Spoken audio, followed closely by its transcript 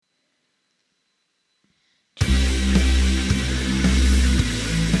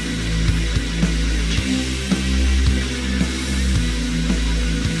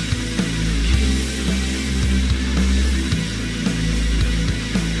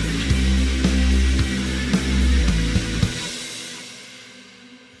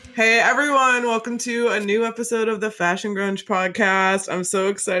Hey everyone, welcome to a new episode of the Fashion Grunge podcast. I'm so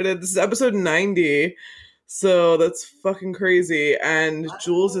excited. This is episode 90. So that's fucking crazy. And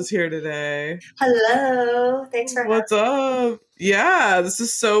Jules is here today. Hello. Thanks for What's up? Yeah, this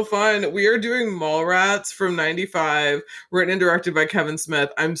is so fun. We are doing Mallrats from 95, written and directed by Kevin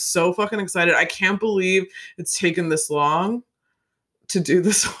Smith. I'm so fucking excited. I can't believe it's taken this long to do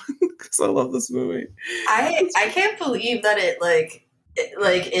this one because I love this movie. I can't believe that it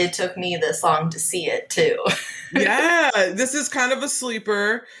took me this long to see it too. Yeah, this is kind of a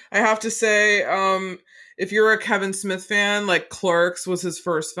sleeper. I have to say, if you're a Kevin Smith fan, like Clerks was his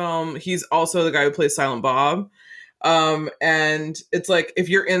first film. He's also the guy who plays Silent Bob. And it's like, if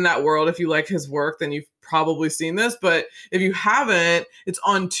you're in that world, if you like his work, then you've probably seen this. But if you haven't, it's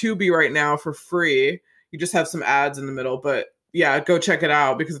on Tubi right now for free. You just have some ads in the middle. But yeah, go check it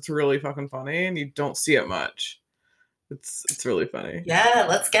out because it's really fucking funny and you don't see it much. It's really funny. Yeah,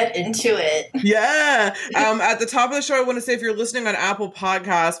 let's get into it. Yeah. At the top of the show, I want to say if you're listening on Apple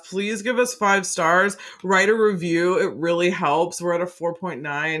Podcasts, please give us 5 stars. Write a review. It really helps. We're at a 4.9.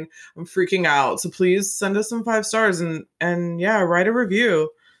 I'm freaking out. So please send us some 5 stars and yeah, write a review.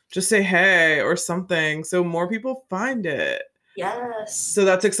 Just say hey or something so more people find it. Yes. So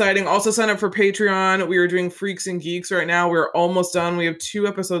that's exciting. Also sign up for Patreon. We are doing Freaks and Geeks right now. We're almost done. We have 2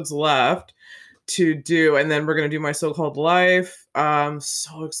 episodes left to do, and then we're going to do My So-Called Life.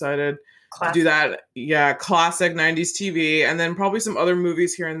 So excited to do that. Yeah, classic 90s TV, and then probably some other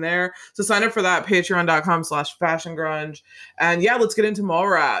movies here and there. So sign up for that, patreon.com/fashiongrunge. And yeah, let's get into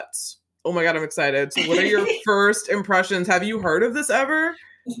Mallrats. Oh my God, I'm excited. So what are your first impressions? Have you heard of this ever?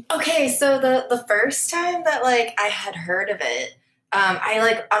 Okay, so the first time that I had heard of it,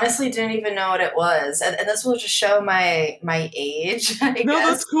 I honestly didn't even know what it was, and this will just show my age. I guess.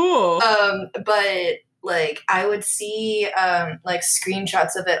 That's cool. But I would see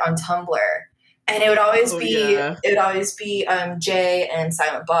screenshots of it on Tumblr, and it would always be Jay and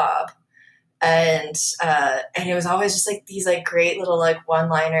Silent Bob, and it was always just these great little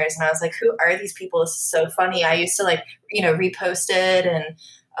one-liners, and I was like, who are these people? This is so funny. I used to repost it and.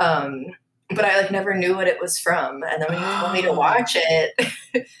 But I never knew what it was from, and then when you told me to watch it,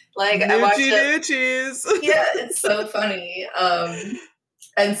 I watched it. Yeah, it's so funny.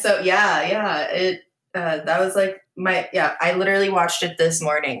 And so it that was I literally watched it this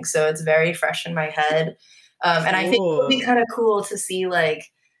morning, so it's very fresh in my head. And I think it would be kind of cool to see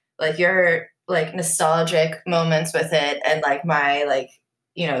your nostalgic moments with it, and my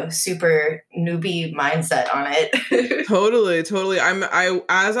super newbie mindset on it. Totally.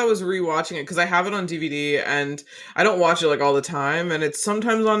 As I was rewatching it, because I have it on DVD and I don't watch it all the time, and it's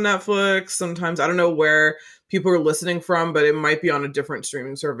sometimes on Netflix, sometimes I don't know where people are listening from, but it might be on a different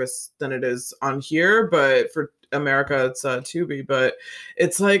streaming service than it is on here. But for America, it's Tubi. But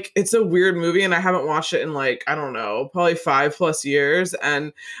it's it's a weird movie, and I haven't watched it in I don't know, probably 5+ years.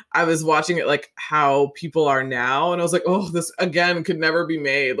 And I was watching it how people are now, and I was like, oh, this again could never be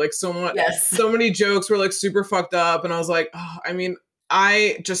made. So many jokes were super fucked up, and I was like, oh, I mean,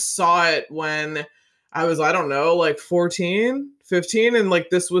 I just saw it when I was, I don't know, 14, 15, and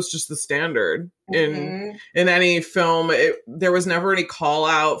this was just the standard in any film. There was never any call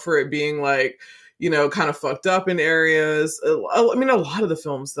out for it being kind of fucked up in areas. I mean, a lot of the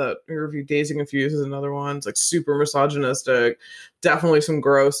films that we reviewed, Dazed and Confused is another one. It's super misogynistic, definitely some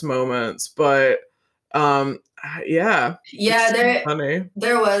gross moments, but funny.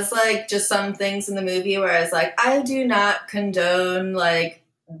 There was just some things in the movie where I was I do not condone the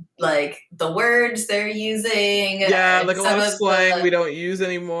words they're using. Yeah, a lot of slang we don't use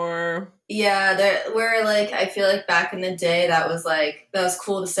anymore. Yeah, there were I feel back in the day that was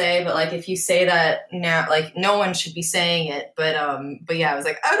cool to say, but if you say that now, no one should be saying it. But yeah, I was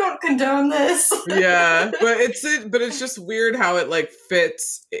I don't condone this. Yeah, but it's just weird how it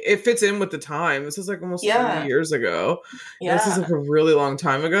fits. It fits in with the time. This is almost 30 years ago. Yeah, this is a really long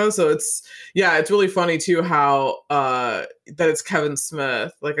time ago. So it's really funny too how that it's Kevin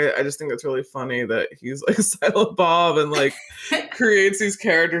Smith. I just think it's really funny that he's Silent Bob and creates these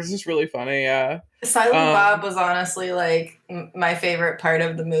characters. It's really funny. Yeah, Silent Bob was honestly my favorite part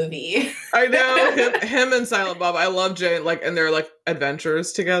of the movie. I know him and Silent Bob. I love Jay and their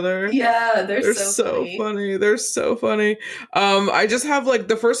adventures together. Yeah, they're so funny. They're so funny. I just have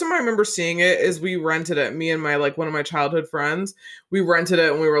the first time I remember seeing it is we rented it. Me and my one of my childhood friends. We rented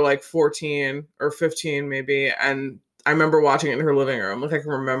it when we were 14 or 15 maybe, and I remember watching it in her living room. Like I can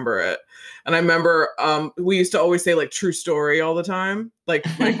remember it. And I remember we used to always say like true story all the time, like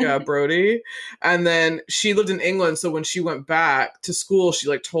Brody. And then she lived in England, so when she went back to school, she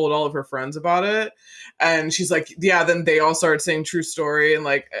like told all of her friends about it. And she's like, yeah, then they all started saying true story, and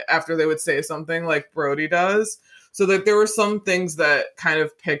like after they would say something like Brody does. So that there were some things that kind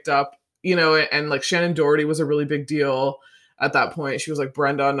of picked up, you know, and like Shannon Doherty was a really big deal at that point. She was like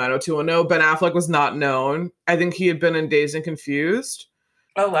Brenda on 90210. Ben Affleck was not known. I think he had been in Dazed and Confused.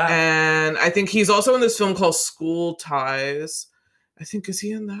 Oh, wow. And I think he's also in this film called School Ties. I think, is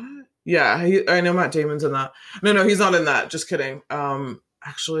he in that? Yeah, I know Matt Damon's in that. No, he's not in that. Just kidding.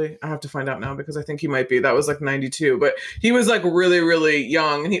 Actually, I have to find out now because I think he might be. That was like 92. But he was like really, really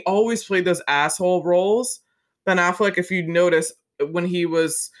young. And he always played those asshole roles. Ben Affleck, if you notice, when he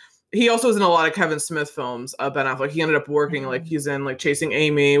also was in a lot of Kevin Smith films. Ben Affleck, he ended up working like he's in like Chasing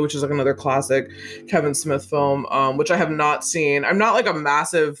Amy, which is like another classic Kevin Smith film, which I have not seen. I'm not like a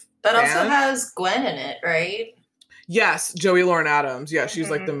massive That fan. also has Gwen in it, right? Yes, Joey Lauren Adams. Yeah, she's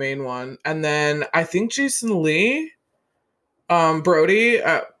like the main one. And then I think Jason Lee, Brody,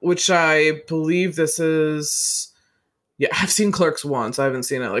 which I believe this is. Yeah, I've seen Clerks once. I haven't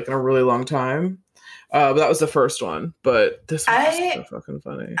seen it like in a really long time. But that was the first one. But this one was so fucking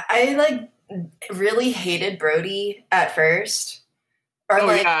funny. I like really hated Brody at first. Or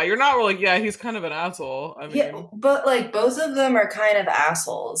like, yeah, you're not really. Yeah, he's kind of an asshole. I mean, yeah, but like both of them are kind of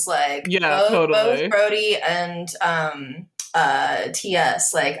assholes. Like, yeah, totally. Both Brody and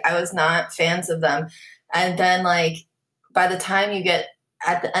TS. Like, I was not fans of them. And then like by the time you get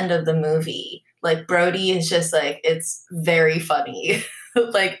at the end of the movie, like Brody is just like, it's very funny.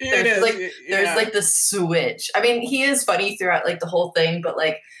 Like there's like the switch. I mean, he is funny throughout like the whole thing, but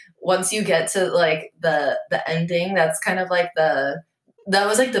like once you get to like the ending, that's kind of like that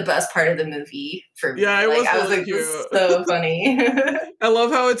was like the best part of the movie for me. Yeah, it was really like, cute. This is so funny. I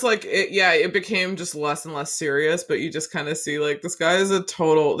love how it's like it became just less and less serious, but you just kind of see like this guy is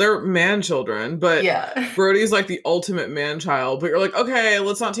they're man children, but yeah. Brody's like the ultimate man child, but you're like, okay,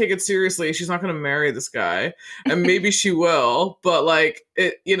 let's not take it seriously. She's not going to marry this guy, and maybe she will, but like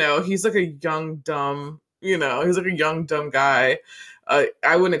he's like a young dumb, he's like a young dumb guy.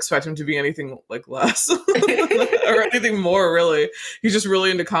 I wouldn't expect him to be anything like less or anything more, really. He's just really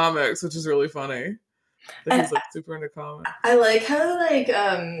into comics, which is really funny. He's like super into comics. I like how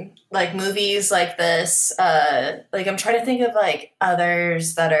like movies like this, like I'm trying to think of like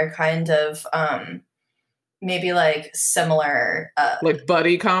others that are kind of maybe like similar, like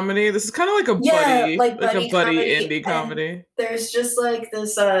buddy comedy. This is kind of like a buddy indie comedy. There's just like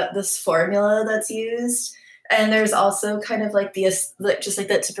this formula that's used. And there's also kind of like just like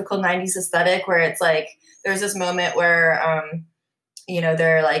that typical 90s aesthetic where it's like there's this moment where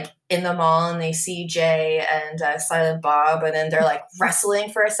they're like in the mall and they see Jay and Silent Bob, and then they're like wrestling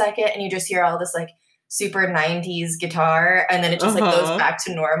for a second, and you just hear all this like super 90s guitar, and then it just like goes back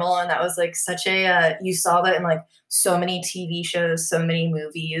to normal. And that was like such a you saw that in like so many TV shows, so many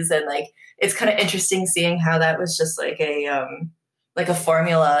movies, and like it's kind of interesting seeing how that was just like a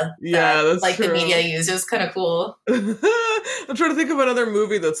formula that's like true. The media used. It was kind of cool. I'm trying to think of another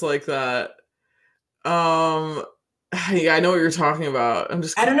movie that's like that. Yeah, I know what you're talking about.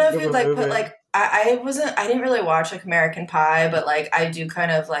 I don't know if you'd like put like I didn't really watch like American Pie, but like I do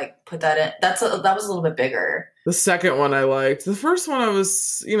kind of like put that in. That was a little bit bigger. The second one I liked. The first one I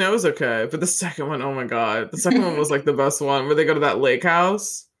was, it was okay, but the second one, oh my god, the second one was like the best one, where they go to that lake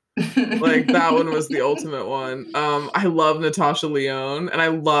house. Like that one was the ultimate one. I love Natasha Lyonne, and I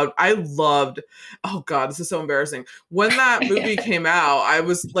loved oh god, this is so embarrassing. When that movie came out, I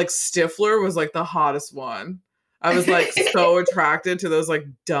was like Stifler was like the hottest one. I was like so attracted to those like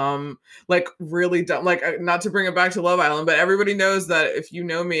dumb, like really dumb, like not to bring it back to Love Island, but everybody knows that if you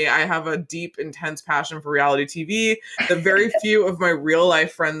know me, I have a deep, intense passion for reality TV that very few of my real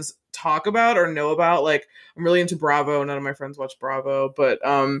life friends talk about or know about. Like I'm really into Bravo. None of my friends watch Bravo, but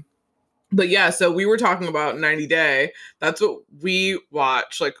yeah, so we were talking about 90 Day. That's what we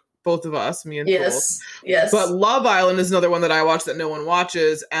watch, like both of us, me and yes. But Love Island is another one that I watch that no one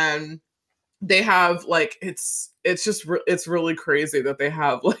watches, and they have like it's really crazy that they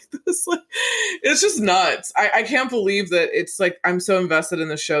have like this, like it's just nuts. I can't believe that it's like I'm so invested in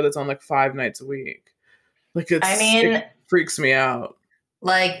the show that's on like 5 nights a week. Like it freaks me out.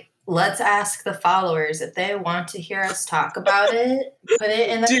 Like, let's ask the followers if they want to hear us talk about it. Put it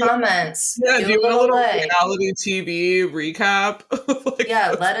in the comments. Yeah, do you want a little reality TV recap? Like,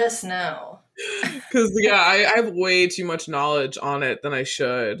 yeah, let us know. Because I have way too much knowledge on it than I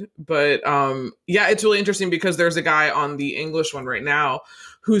should. But yeah, it's really interesting because there's a guy on the English one right now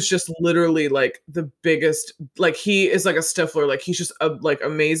who's just literally like the biggest, like he is like a Stifler, like he's just like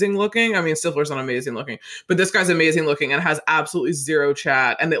amazing looking. I mean, Stifler's not amazing looking, but this guy's amazing looking and has absolutely zero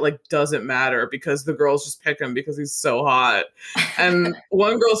chat, and it like doesn't matter because the girls just pick him because he's so hot. And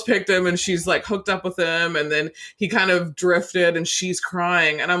one girl's picked him and she's like hooked up with him, and then he kind of drifted and she's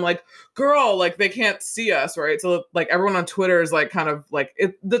crying, and I'm like, girl, like they can't see us, right? So like everyone on Twitter is like kind of like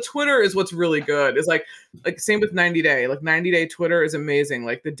the Twitter is what's really good. Is like same with 90 Day. Like 90 Day Twitter is amazing.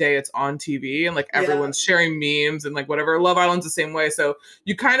 Like the day it's on TV and like everyone's sharing memes and like whatever. Love Island's the same way. So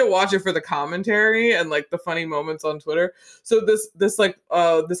you kind of watch it for the commentary and like the funny moments on Twitter. So this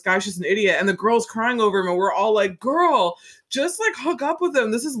guy's just an idiot, and the girl's crying over him, and we're all like, girl, just like hook up with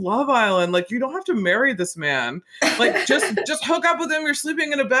him. This is Love Island. Like you don't have to marry this man. Like just hook up with him. You're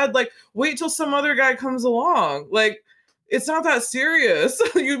sleeping in a bed. Like wait till some other guy comes along. Like it's not that serious.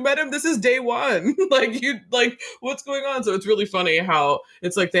 You met him. This is day one. Like what's going on? So it's really funny how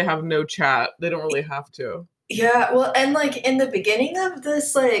it's like they have no chat. They don't really have to. Yeah. Well, and like in the beginning of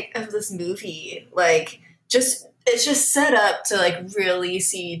this movie, like it's just set up to like really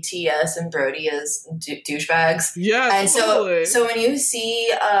see TS and Brody as douchebags. Yeah, and totally. so when you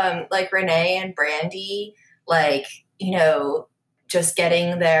see like Renee and Brandy, like just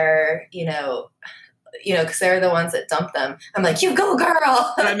getting their because they're the ones that dump them. I'm like, you go,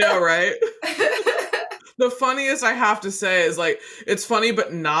 girl. I know, right? The funniest I have to say is like it's funny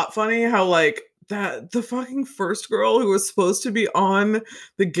but not funny how like that the fucking first girl who was supposed to be on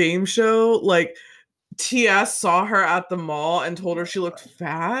the game show, like TS saw her at the mall and told her she looked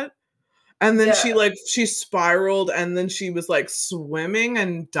fat. And then she spiraled, and then she was like swimming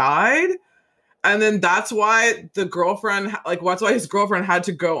and died. And then that's why his girlfriend had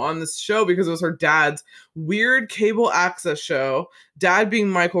to go on this show, because it was her dad's weird cable access show. Dad being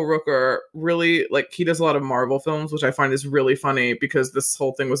Michael Rooker, really like he does a lot of Marvel films, which I find is really funny because this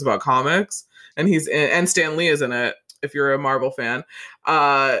whole thing was about comics, and and Stan Lee is in it, if you're a Marvel fan,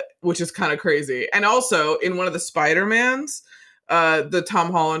 which is kind of crazy. And also in one of the Spider-Mans, the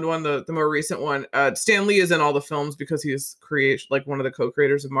Tom Holland one, the more recent one, Stan Lee is in all the films because he's one of the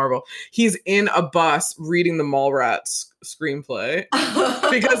co-creators of Marvel. He's in a bus reading the Mallrats screenplay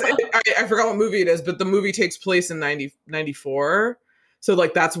because I forgot what movie it is, but the movie takes place in 94. So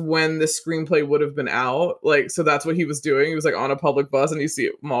like that's when the screenplay would have been out. Like, so that's what he was doing. He was like on a public bus and you see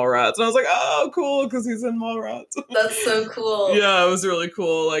Mallrats. And I was like, oh, cool, because he's in Mallrats. That's so cool. Yeah, it was really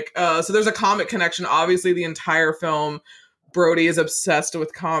cool. Like, so there's a comic connection. Obviously, the entire film, Brody is obsessed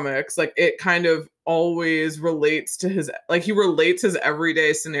with comics. Like, it kind of always relates to he relates his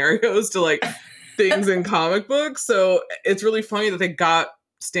everyday scenarios to like things in comic books. So it's really funny that they got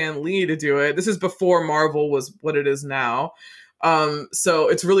Stan Lee to do it. This is before Marvel was what it is now. So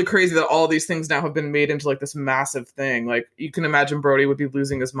it's really crazy that all these things now have been made into like this massive thing. Like you can imagine Brody would be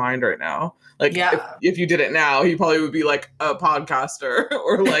losing his mind right now. Like if you did it now, he probably would be like a podcaster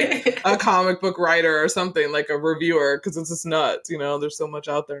or like a comic book writer or something, like a reviewer, because it's just nuts. There's so much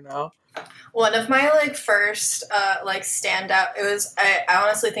out there now. One of my like first standout, I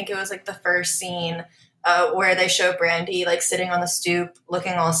honestly think it was like the first scene where they show Brandy like sitting on the stoop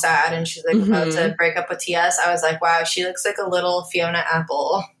looking all sad, and she's like about to break up with TS. I was like, wow, she looks like a little Fiona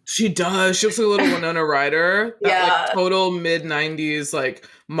Apple. She does. She looks like a little Winona Ryder. That, like, total mid-90s like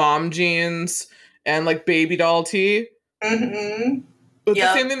mom jeans and like baby doll tee. Mm-hmm. But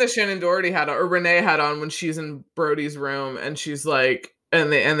the same thing that Shannon Doherty had on, or Renee had on when she's in Brody's room, and she's like, and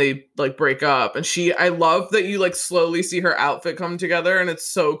they like break up, and I love that you like slowly see her outfit come together, and it's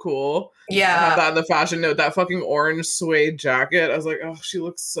so cool. Yeah, I have that in the fashion note, that fucking orange suede jacket. I was like, oh, she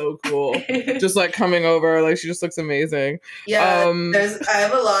looks so cool. Just like coming over, like she just looks amazing. Yeah, I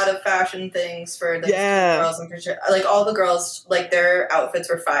have a lot of fashion things for the girls, and for sure, like all the girls, like their outfits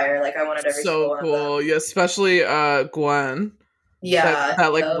were fire. Like I wanted every single one of them. So cool. Yeah, especially Gwen. Yeah,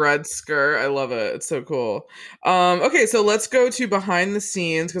 that like red skirt. I love it. It's so cool. Okay, so let's go to behind the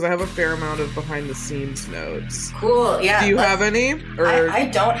scenes, because I have a fair amount of behind the scenes notes. Cool. Yeah. Do you have any? Or... I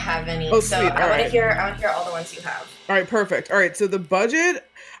don't have any. Oh, so sweet. I want to hear all the ones you have. All right, perfect. All right, so the budget,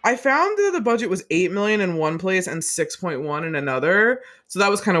 I found that the budget was $8 million in one place and 6.1 in another. So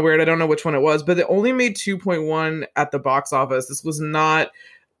that was kind of weird. I don't know which one it was, but it only made 2.1 at the box office. This was not,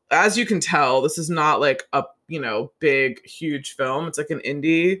 as you can tell, this is not like a big, huge film. It's like an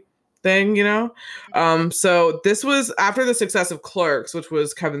indie thing, So this was after the success of Clerks, which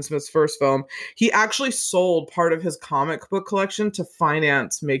was Kevin Smith's first film. He actually sold part of his comic book collection to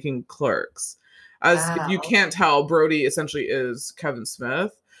finance making Clerks. If you can't tell, Brody essentially is Kevin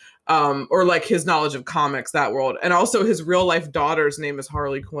Smith, or like his knowledge of comics, that world. And also his real life daughter's name is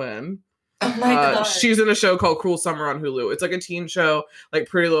Harley Quinn. Oh my God. She's in a show called Cruel Summer on Hulu. It's like a teen show, like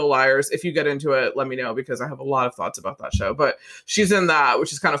Pretty Little Liars. If you get into it, let me know, because I have a lot of thoughts about that show. But she's in that,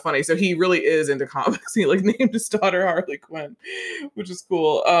 which is kind of funny. So he really is into comics. He like named his daughter Harley Quinn, which is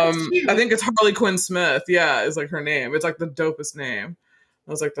cool. I think it's Harley Quinn Smith. Yeah, is like her name. It's like the dopest name.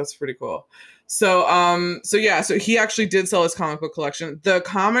 I was like, that's pretty cool. So he actually did sell his comic book collection. The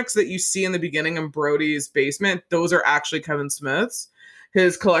comics that you see in the beginning in Brody's basement, those are actually Kevin Smith's.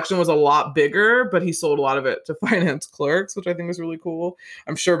 His collection was a lot bigger, but he sold a lot of it to finance clerks, which I think was really cool.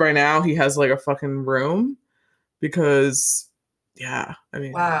 I'm sure by now he has like a fucking room because, yeah, I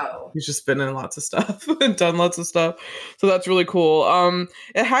mean, wow, he's just been in lots of stuff and done lots of stuff. So that's really cool.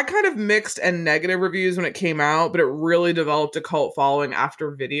 It had kind of mixed and negative reviews when it came out, but it really developed a cult following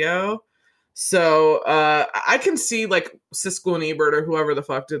after video. So I can see like Siskel and Ebert or whoever the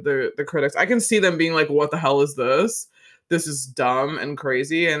fuck did the critics. I can see them being like, what the hell is this? This is dumb and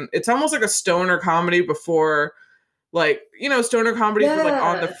crazy. And it's almost like a stoner comedy before, like, you know, stoner comedy for like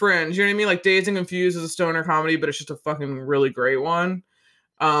on the fringe. You know what I mean? Like Dazed and Confused is a stoner comedy, but it's just a fucking really great one.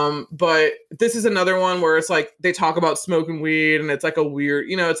 But this is another one where it's like they talk about smoking weed and it's like a weird,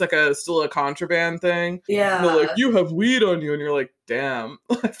 you know, it's like still a contraband thing. Yeah. And they're like, you have weed on you, and you're like, damn,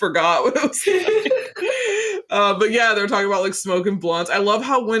 I forgot what it was like. But yeah, they're talking about like smoking blunts. I love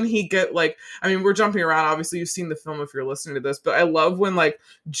how when he get like, I mean, we're jumping around. Obviously, you've seen the film if you're listening to this, but I love when like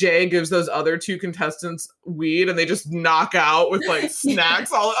Jay gives those other two contestants weed and they just knock out with like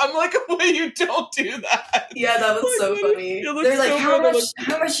snacks. I'm like, wait, you don't do that. Yeah, that was so funny. They're like,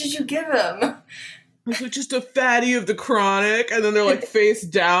 how much did you give him? It's like just a fatty of the Chronic, and then they're like face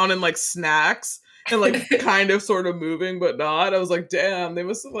down and like snacks and like kind of sort of moving but not. I was like, damn, they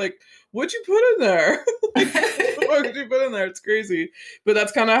must have like, what'd you put in there? Like, what did you put in there? It's crazy. But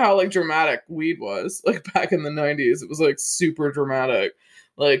that's kind of how like dramatic weed was like back in the 90s. It was like super dramatic.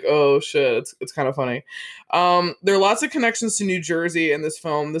 Like, oh shit, it's kind of funny. There are lots of connections to New Jersey in this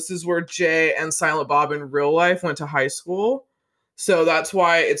film. This is where Jay and Silent Bob in real life went to high school. So that's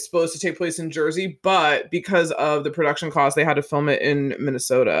why it's supposed to take place in Jersey, but because of the production costs, they had to film it in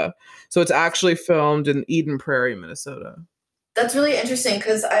Minnesota. So it's actually filmed in Eden Prairie, Minnesota. That's really interesting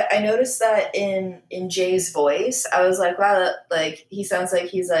because I noticed that in Jay's voice. I was like, wow, like he sounds like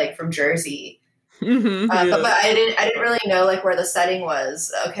he's like from Jersey. Mm-hmm, yeah. But I didn't really know like where the setting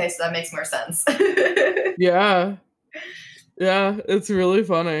was. Okay, so that makes more sense. Yeah, it's really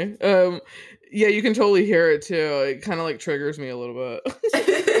funny. Yeah, you can totally hear it too. It kind of like triggers me a little bit.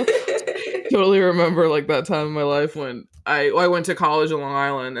 Totally remember like that time in my life when I went to college in Long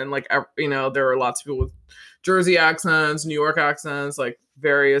Island, and like, you know, there were lots of people with Jersey accents, New York accents, like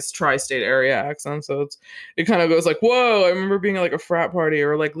various tri-state area accents. So it kind of goes like, whoa, I remember being at like a frat party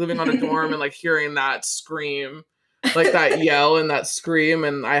or like living on a dorm and like hearing that scream, like that yell and that scream.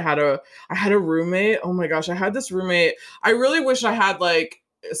 And I had a roommate. Oh my gosh, I had this roommate. I really wish I had like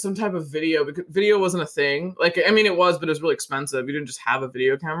some type of video, because video wasn't a thing. Like, I mean, it was, but it was really expensive. You didn't just have a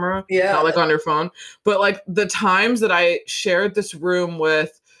video camera. Yeah. Not like on your phone. But like the times that I shared this room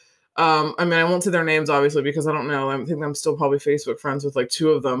with, I mean, I won't say their names obviously because I don't know. I think I'm still probably Facebook friends with like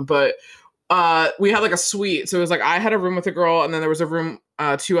two of them, but we had like a suite. So it was like I had a room with a girl, and then there was a room,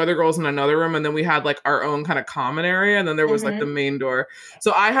 two other girls in another room, and then we had like our own kind of common area, and then there was like the main door.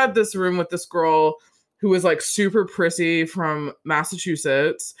 So I had this room with this girl who was like super prissy from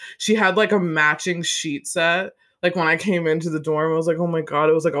Massachusetts. She had like a matching sheet set. Like when I came into the dorm, I was like, oh my God,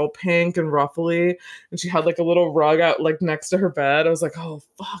 it was like all pink and ruffly. And she had like a little rug out like next to her bed. I was like, oh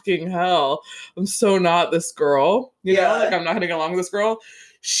fucking hell. I'm so not this girl. You know, like I'm not getting along with this girl.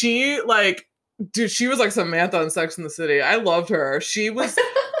 She like, dude, she was like Samantha on Sex and the City. I loved her. She was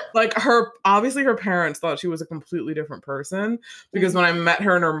like obviously her parents thought she was a completely different person, because when I met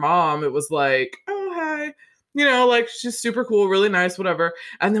her and her mom, it was like, oh, hi. You know, like she's super cool, really nice, whatever.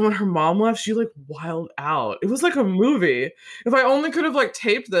 And then when her mom left, she like wilded out. It was like a movie. If I only could have like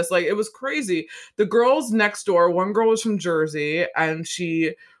taped this, like it was crazy. The girls next door, one girl was from Jersey, and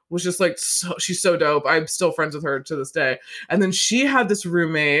she was just like, she's so dope. I'm still friends with her to this day. And then she had this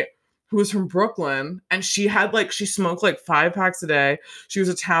roommate who was from Brooklyn, and she smoked like 5 packs a day. She was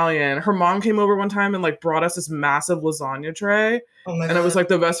Italian. Her mom came over one time and like brought us this massive lasagna tray. Oh my God. And it was like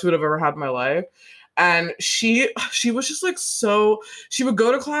the best food I've ever had in my life. And she was just like, so she would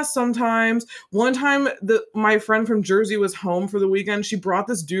go to class sometimes. One time my friend from Jersey was home for the weekend. She brought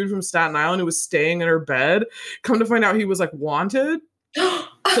this dude from Staten Island who was staying in her bed. Come to find out he was like wanted.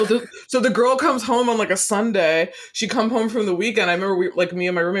 So the girl comes home on like a Sunday. She come home from the weekend. I remember me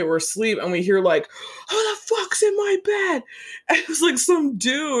and my roommate were asleep and we hear like, "Who the fuck's in my bed?" And it was like some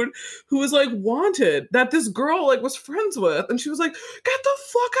dude who was like wanted that this girl like was friends with, and she was like, "Get the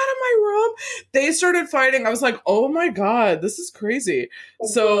fuck out of my room." They started fighting. I was like, "Oh my God, this is crazy."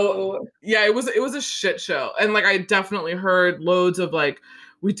 So yeah, it was a shit show, and like I definitely heard loads of like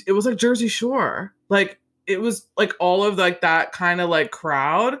it was like Jersey Shore, like. It was like all of like that kind of like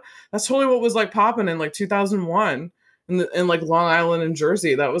crowd. That's totally what was like popping in like 2001 in like Long Island and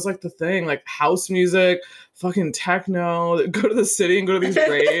Jersey. That was like the thing, like house music, fucking techno, go to the city and go to these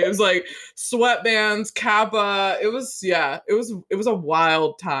raves, like sweatbands, Kappa. It was a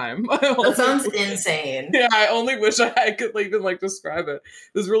wild time. That sounds insane. Yeah, I only wish I could like even like describe it.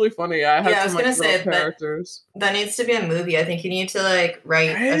 It was really funny. I was gonna say characters. That needs to be a movie. I think you need to like write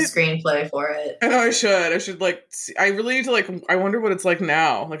a screenplay for it. I know I should like I really need to like I wonder what it's like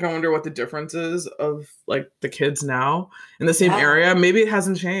now. Like I wonder what the difference is of like the kids now in the same area. Maybe it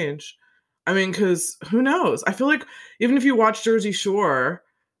hasn't changed. I mean, because who knows? I feel like even if you watch Jersey Shore,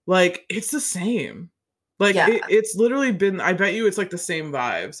 like it's the same. Like it's literally been. I bet you it's like the same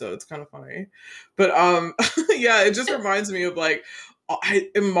vibe. So it's kind of funny, but yeah, it just reminds me of like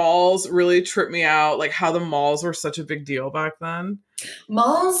malls really trip me out. Like how the malls were such a big deal back then.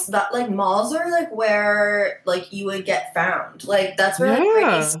 Malls are like where like you would get found. Like that's where like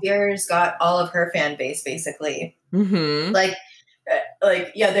Britney Spears got all of her fan base basically. Mm-hmm. Like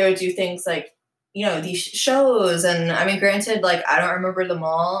they would do things like, you know, these shows, and I mean, granted, like I don't remember the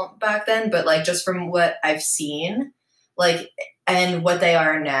mall back then, but like just from what I've seen, like and what they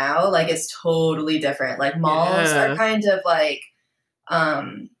are now, like it's totally different. Like malls are kind of like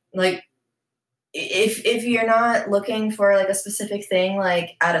if you're not looking for like a specific thing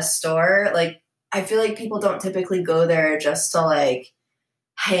like at a store, like I feel like people don't typically go there just to like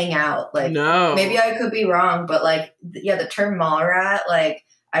hang out. Like maybe I could be wrong, but like the term mall rat, like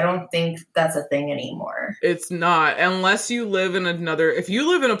I don't think that's a thing anymore. It's not, unless you live in if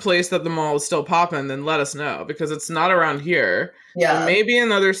you live in a place that the mall is still popping, then let us know, because it's not around here. Yeah. And maybe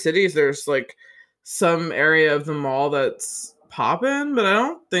in other cities there's like some area of the mall that's popping, but I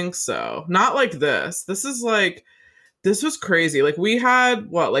don't think so. Not like this. This was crazy. Like we had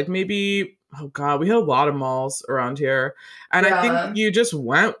we had a lot of malls around here. And I think you just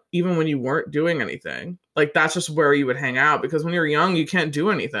went even when you weren't doing anything. Like that's just where you would hang out, because when you're young, you can't do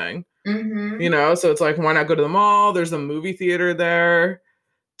anything. Mm-hmm. You know, so it's like, why not go to the mall? There's a movie theater there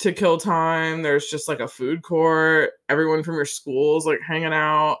to kill time. There's just like a food court. Everyone from your school's like hanging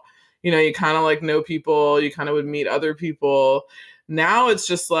out. You know, you kind of like know people. You kind of would meet other people. Now it's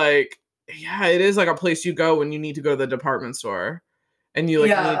just like, yeah, it is like a place you go when you need to go to the department store. And you like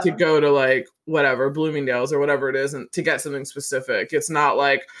need to go to like whatever, Bloomingdale's or whatever it is, and to get something specific. It's not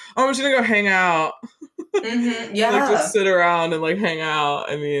like, oh, I'm just gonna go hang out. Mm-hmm. Yeah. Like just sit around and like hang out.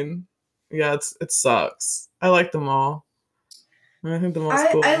 I mean, yeah, it sucks. I like the mall. I think the mall's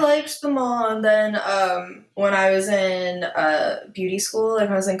cool. I liked the mall, and then when I was in beauty school,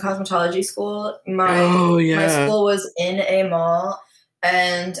 and I was in cosmetology school, my school was in a mall.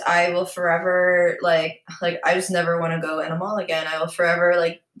 And I will forever like I just never want to go in a mall again. I will forever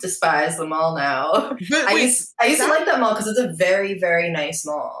like despise the mall now. I used to like that mall because it's a very, very nice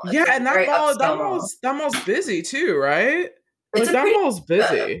mall. Yeah, and that mall's busy too, right? Like that mall's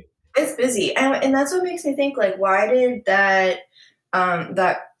busy. It's busy, and that's what makes me think like, why did that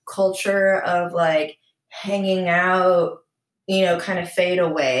culture of like hanging out, you know, kind of fade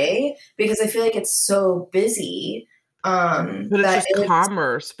away? Because I feel like it's so busy. But it's just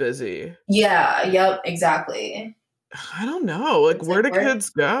commerce busy. Yeah, yep, exactly. I don't know. Like, where do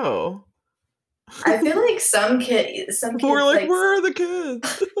kids go? I feel like some kids we're like, where are the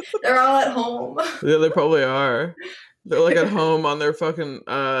kids? They're all at home. Yeah, they probably are. They're like at home on their fucking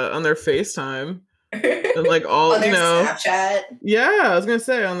on their FaceTime. And like all on their Snapchat. Yeah, I was gonna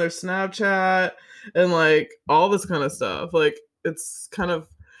say on their Snapchat and like all this kind of stuff. Like it's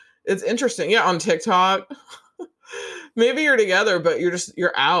interesting. Yeah, on TikTok. Maybe you're together, but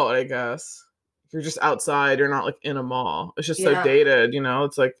you're out, I guess. You're just outside. You're not like in a mall. It's just so dated, you know?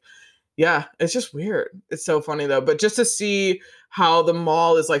 It's like, yeah, it's just weird. It's so funny though. But just to see how the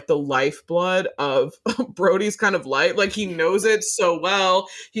mall is like the lifeblood of Brody's kind of life. Like he knows it so well.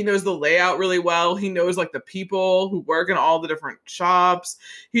 He knows the layout really well. He knows like the people who work in all the different shops.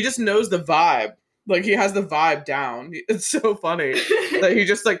 He just knows the vibe. Like he has the vibe down. It's so funny that he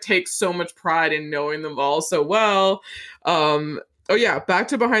just like takes so much pride in knowing them all so well. Oh yeah, back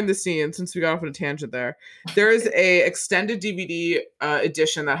to behind the scenes, since we got off on a tangent there. There is a extended DVD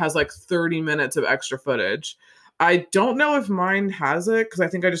edition that has like 30 minutes of extra footage. I don't know if mine has it because I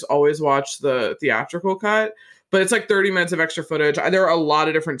think I just always watch the theatrical cut, but it's like 30 minutes of extra footage. There are a lot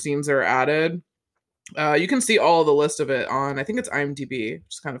of different scenes that are added. You can see all the list of it on, I think it's IMDb,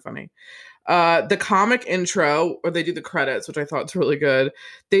 which is kind of funny. The comic intro, or they do the credits, which I thought was really good.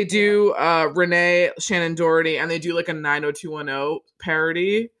 They do Renee Shannon Doherty, and they do like a 90210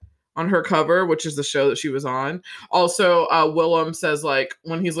 parody on her cover, which is the show that she was on. Also, Willem says like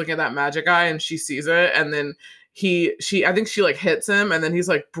when he's looking at that magic eye and she sees it, and then I think she like hits him, and then he's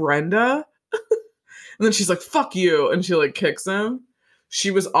like, Brenda? And then she's like, fuck you, and she like kicks him. She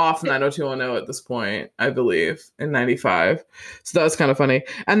was off 90210 at this point, I believe, in 95. So that was kind of funny.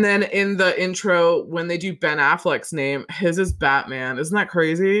 And then in the intro, when they do Ben Affleck's name, his is Batman. Isn't that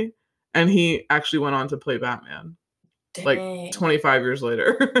crazy? And he actually went on to play Batman. Dang. Like 25 years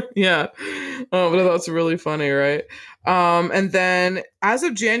later. Yeah. But that's really funny, right? And then as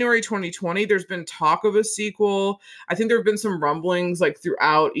of January 2020, there's been talk of a sequel. I think there have been some rumblings like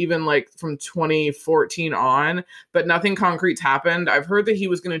throughout, even like from 2014 on, but nothing concrete's happened. I've heard that he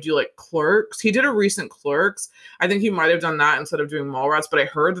was going to do like Clerks. He did a recent Clerks. I think he might have done that instead of doing Mallrats, but I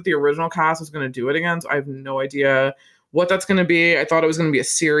heard that the original cast was going to do it again. So I have no idea what that's going to be. I thought it was going to be a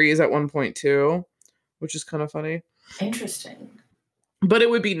series at one point too, which is kind of funny. Interesting. But it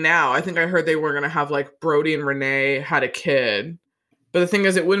would be now. I think I heard they were going to have like Brody and Renee had a kid. But the thing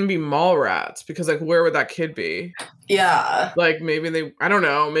is, it wouldn't be Mallrats because like where would that kid be? Yeah. Like maybe I don't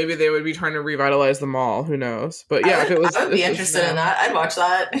know. Maybe they would be trying to revitalize the mall. Who knows? But yeah, I would be interested in that. I'd watch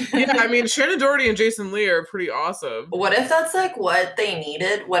that. Yeah, I mean, Shannon Doherty and Jason Lee are pretty awesome. What if that's like what they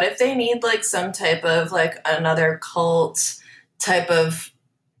needed? What if they need like some type of like another cult type of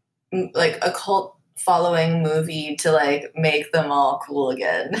like a cult following movie to like make them all cool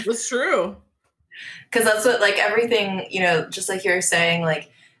again? That's true. Because that's what like everything, you know, just like you're saying, like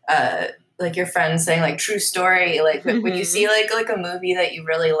your friends saying like true story, like when you see like a movie that you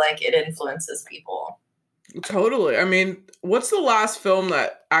really like, it influences people. Totally. I mean, what's the last film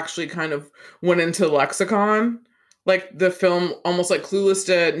that actually kind of went into lexicon? Like the film almost like Clueless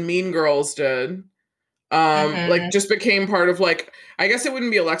did, Mean Girls did. Like just became part of like, I guess it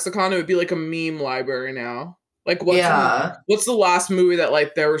wouldn't be a lexicon, it would be like a meme library now. Like what's the last movie that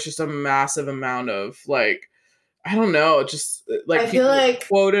like there was just a massive amount of like, I don't know, just like I feel like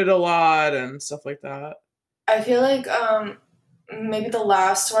quoted a lot and stuff like that. I feel like maybe the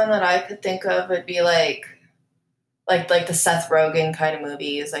last one that I could think of would be like the Seth Rogen kind of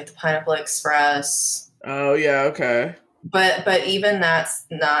movies, like the Pineapple Express. Oh yeah, okay. But even that's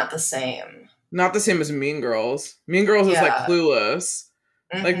not the same. Not the same as Mean Girls. Mean Girls is like Clueless.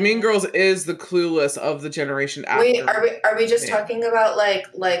 Mm-hmm. Like Mean Girls is the Clueless of the generation after. Wait, are we just talking about like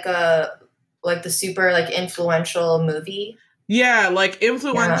the super like influential movie? Yeah, like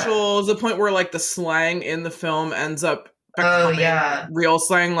influential is the point where like the slang in the film ends up becoming real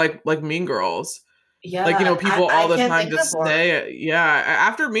slang, like Mean Girls. Yeah, like, you know, people all the time just say, yeah.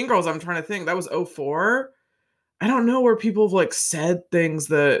 After Mean Girls, I'm trying to think. That was 2004. I don't know where people have like said things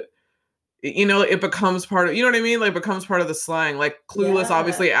that, you know, it becomes part of, you know what I mean? Like becomes part of the slang. Like Clueless,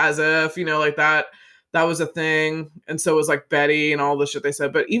 obviously, As If, you know, like that was a thing. And so was like Betty and all the shit they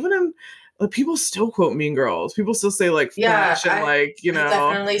said. But even in, like, people still quote Mean Girls. People still say like, flash and like, you know. I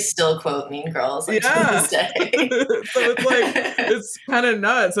definitely still quote Mean Girls. Like, to this day. So it's like, it's kind of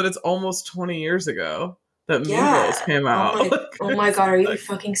nuts that it's almost 20 years ago that Mean Girls came out. Oh my God, are you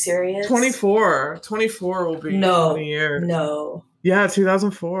fucking serious? 24 will be 20 years. No. Yeah,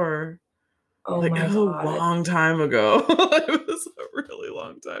 2004. Oh like, my God. A long time ago. It was a really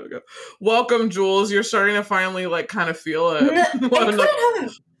long time ago. Welcome, Jules. You're starting to finally like kind of feel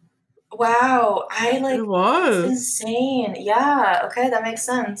it. Wow, it was insane. Yeah, okay, that makes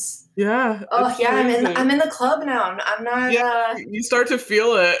sense. Yeah. Oh yeah, I'm in the club now. I'm not. Yeah, you start to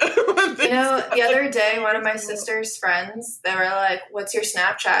feel it. You know, the other day, one of my sister's friends, they were like, "What's your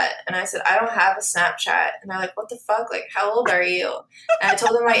Snapchat?" And I said, "I don't have a Snapchat." And they're like, "What the fuck? Like, how old are you?" And I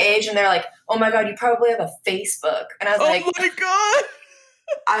told them my age, and they're like, "Oh my God, you probably have a Facebook." And I was like, "Oh my God."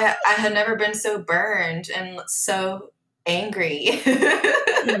 I had never been so burned and so angry.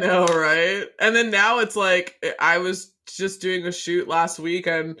 You know, right? And then now it's like, I was just doing a shoot last week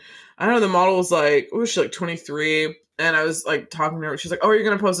and I don't know, the model was like, what was she, like 23? And I was like talking to her. She's like, "Oh, are you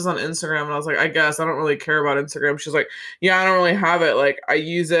going to post this on Instagram?" And I was like, "I guess. I don't really care about Instagram." She's like, "Yeah, I don't really have it. Like, I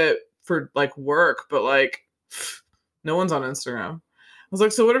use it for like work, but like no one's on Instagram." I was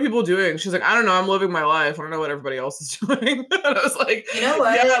like, "So what are people doing?" She's like, "I don't know. I'm living my life. I don't know what everybody else is doing." And I was like, "You know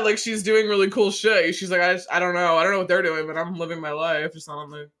what? Yeah, like she's doing really cool shit." She's like, I don't know. I don't know what they're doing, but I'm living my life. Just not on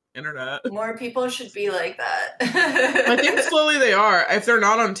the internet. More people should be like that. I think slowly they are. If they're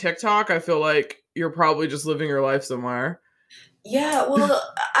not on TikTok, I feel like you're probably just living your life somewhere. Yeah, well,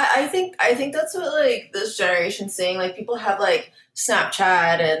 I think that's what like this generation's saying. Like people have like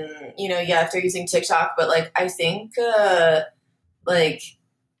Snapchat and if they're using TikTok, but like I think like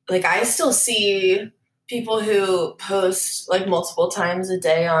I still see people who post like multiple times a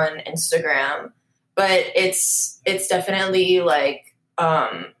day on Instagram, but it's definitely like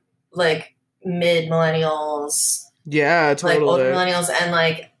mid millennials. Yeah, totally. Like older millennials, and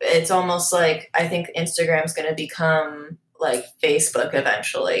like it's almost like I think Instagram's going to become like Facebook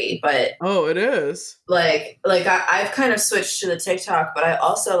eventually, but it is I've kind of switched to the TikTok, but I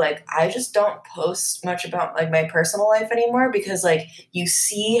also I just don't post much about like my personal life anymore because like you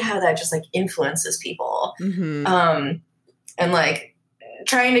see how that just like influences people, and like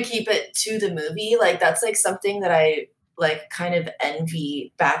trying to keep it to the movie, like that's like something that I like kind of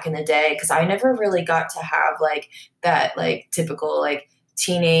envy back in the day because I never really got to have like that like typical like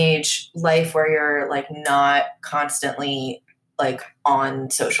teenage life where you're like not constantly like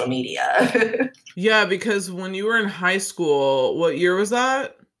on social media. Yeah, because when you were in high school, what year was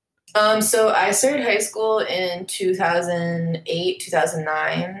that? So I started high school in 2008,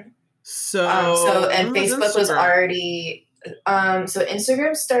 2009. So and Facebook was already so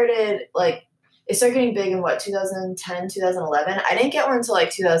Instagram started like it started getting big in 2010, 2011. I didn't get one until like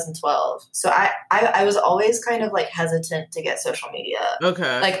 2012. So I was always kind of like hesitant to get social media.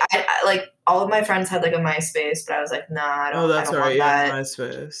 Okay. Like I like all of my friends had like a MySpace, but I was like, nah, I don't want that.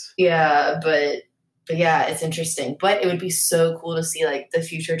 MySpace. Yeah, but yeah, it's interesting. But it would be so cool to see like the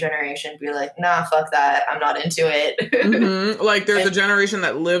future generation be like, nah, fuck that. I'm not into it. Like there's a generation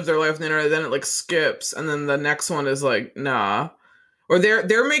that lives their life on the internet, then it like skips, and then the next one is like, nah. Or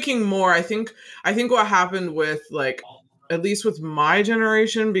they're making more. I think what happened with like at least with my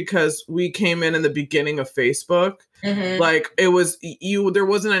generation, because we came in the beginning of Facebook, like it was there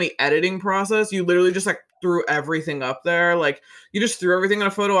wasn't any editing process. You literally just like threw everything up there. Like you just threw everything in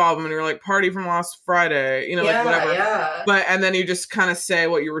a photo album and you're like party from last Friday, like whatever. Yeah. But and then you just kind of say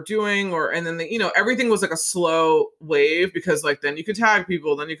what you were doing, and then everything was like a slow wave because like then you could tag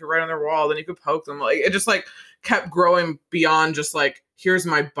people, then you could write on their wall, then you could poke them. Like it just like kept growing beyond just like here's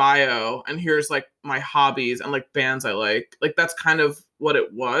my bio and here's like my hobbies and like bands I like that's kind of what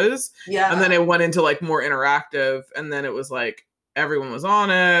it was. Yeah. And then it went into like more interactive, and then it was like everyone was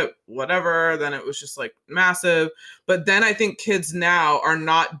on it, whatever. Then it was just like massive. But then I think kids now are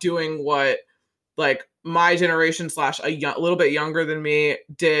not doing what like my generation / a little bit younger than me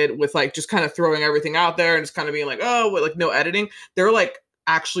did with like just kind of throwing everything out there and just kind of being like, oh, like no editing. They're like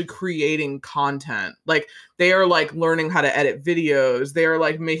actually creating content. Like they are like learning how to edit videos. They are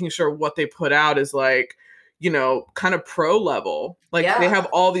like making sure what they put out is like, kind of pro level. Like they have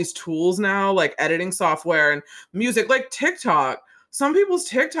all these tools now, like editing software and music, like TikTok. Some people's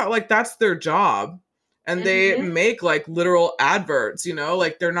TikTok, like that's their job. And they make like literal adverts,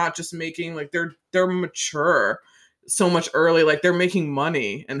 like they're not just making like they're mature so much early. Like they're making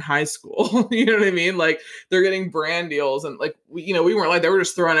money in high school. You know what I mean? Like they're getting brand deals, and like we weren't like they were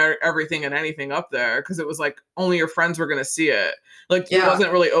just throwing everything and anything up there because it was like only your friends were going to see it. Like it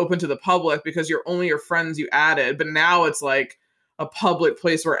wasn't really open to the public because you're only your friends you added. But now it's like a public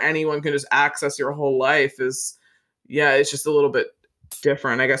place where anyone can just access your whole life. It's just a little bit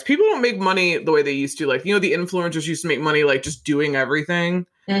different, I guess. People don't make money the way they used to. Like, the influencers used to make money like just doing everything.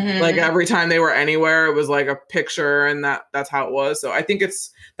 Like every time they were anywhere, it was like a picture, and that's how it was. So I think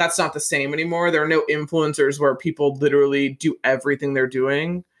that's not the same anymore. There are no influencers where people literally do everything they're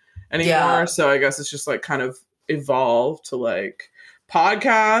doing anymore. Yeah. So I guess it's just like kind of evolved to like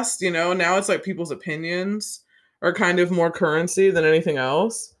podcast, now it's like people's opinions are kind of more currency than anything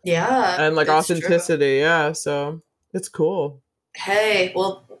else. Yeah. And like authenticity. True. Yeah. So it's cool. Hey,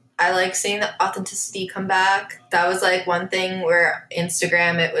 well, I like seeing the authenticity come back. That was like one thing where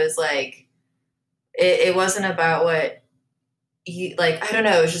Instagram, it was like, it wasn't about what you like. I don't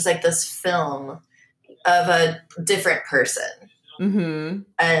know. It was just like this film of a different person. And,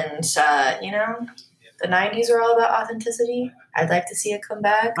 the 90s were all about authenticity. I'd like to see it come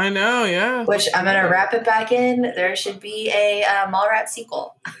back. I know, yeah. Which I'm going to wrap it back in. There should be a Mallrats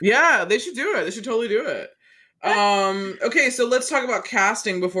sequel. Yeah, they should do it. They should totally do it. Okay, so let's talk about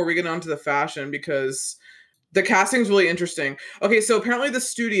casting before we get on to the fashion, because the casting's really interesting. Okay, so apparently the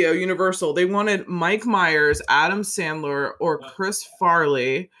studio, Universal, they wanted Mike Myers, Adam Sandler, or Chris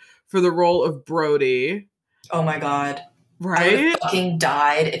Farley for the role of Brody. Oh my God. I would have Right? fucking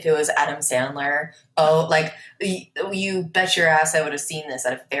died if it was Adam Sandler. Oh, like, you bet your ass I would have seen this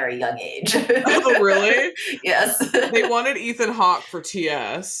at a very young age. Oh, really? Yes. They wanted Ethan Hawke for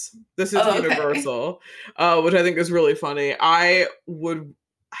TS. This is Oh, okay. Universal, which I think is really funny. I would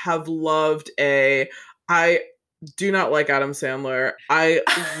have loved I do not like Adam Sandler. I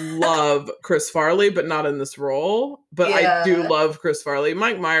love Chris Farley, but not in this role. But Yeah. I do love Chris Farley.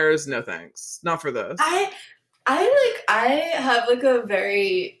 Mike Myers, no thanks. Not for this. I have like a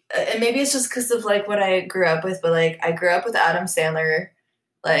very, and maybe it's just because of like what I grew up with, but like I grew up with Adam Sandler,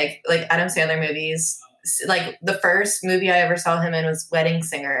 like Adam Sandler movies. Like the first movie I ever saw him in was Wedding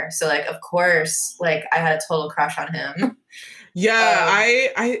Singer. So like, of course, like I had a total crush on him. Yeah,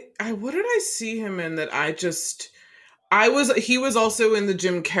 I what did I see him in that he was also in the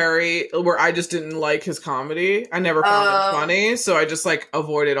Jim Carrey where I just didn't like his comedy. I never found it funny, so I just like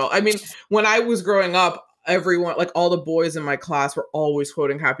avoided all. I mean, when I was growing up, everyone, like all the boys in my class were always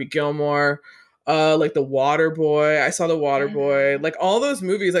quoting Happy Gilmore, like The Water Boy. I saw The Water Boy, like all those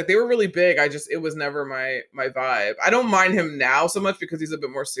movies, like they were really big. It was never my vibe. I don't mind him now so much because he's a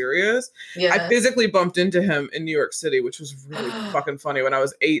bit more serious. Yeah. I physically bumped into him in New York City, which was really fucking funny when I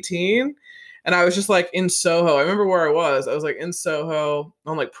was 18. And I was just like in Soho. I remember where I was. I was like in Soho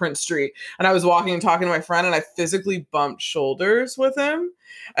on like Prince Street. And I was walking and talking to my friend and I physically bumped shoulders with him.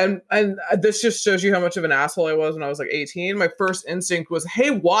 And this just shows you how much of an asshole I was when I was like 18. My first instinct was, hey,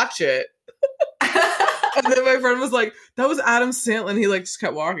 watch it. And then my friend was like, that was Adam Sandler. And he like just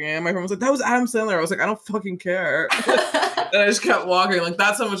kept walking. And my friend was like, that was Adam Sandler. I was like, I don't fucking care. And I just kept walking. Like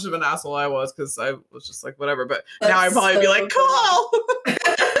that's how much of an asshole I was because I was just like, whatever. But now I'd probably be like, cool.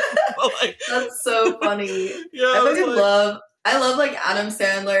 Like, that's so funny. Yeah, I love like Adam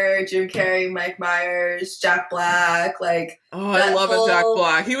Sandler, Jim Carrey, Mike Myers, Jack Black. Like, I love it, Jack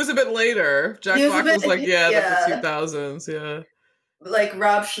Black. He was a bit later. Jack Black was like, the 2000s. Yeah. Like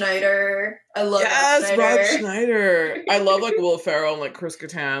Rob Schneider. I love Rob Schneider. I love like Will Ferrell and like Chris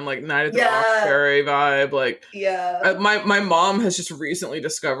Kattan, like Night at the Roxbury vibe. Like, my mom has just recently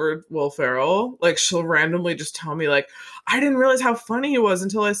discovered Will Ferrell. Like, she'll randomly just tell me like, I didn't realize how funny he was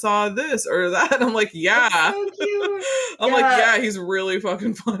until I saw this or that. And I'm like, yeah. That's so cute. I'm like, yeah, he's really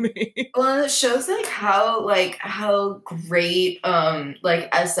fucking funny. Well, it shows like how great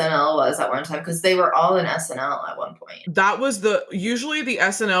like SNL was at one time because they were all in SNL at one point. That was usually the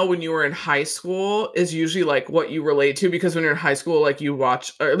SNL when you were in high school is usually like what you relate to because when you're in high school, like you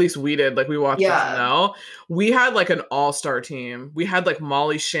watch, or at least we did, like we watched SNL. We had like an all-star team. We had like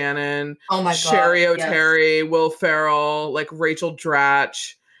Molly Shannon, Sherry O'Terry, Will Ferrell, like Rachel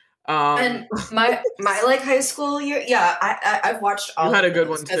Dratch. And my like high school year, I've watched all. You had a good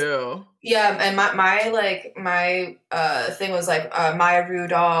one too. Yeah, and my thing was like Maya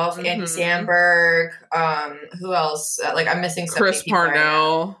Rudolph, Andy Samberg, who else? Like I'm missing Chris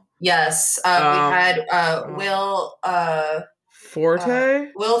Parnell. Right. Yes, we had Will Forte,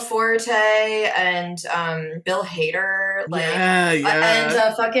 and Bill Hader, like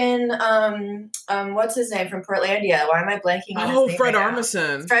and fucking what's his name from Portlandia? Why am I blanking on his name? Fred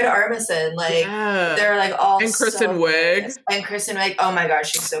Armisen. Fred Armisen, like they're like all and Kristen Wiig. And Kristen Wiig. Oh my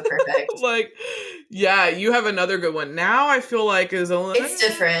gosh, she's so perfect. Like, yeah, you have another good one. Now I feel like is a little. It's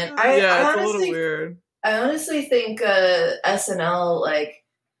different. It's a little weird. I honestly think SNL like.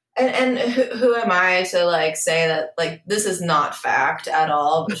 And who am I to like say that like this is not fact at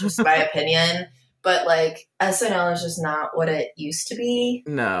all, but just my opinion. But like SNL is just not what it used to be.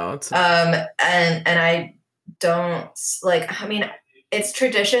 No, it's not. And I don't like. I mean, it's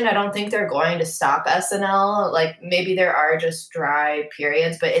tradition. I don't think they're going to stop SNL. Like maybe there are just dry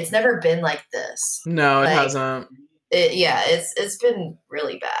periods, but it's never been like this. No, it hasn't. It's been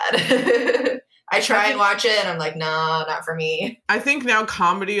really bad. I try and watch it and I'm like, no, not for me. I think now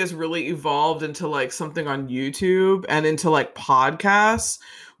comedy has really evolved into like something on YouTube and into like podcasts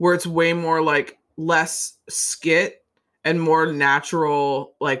where it's way more like less skit and more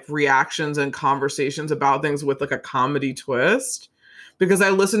natural like reactions and conversations about things with like a comedy twist. Because I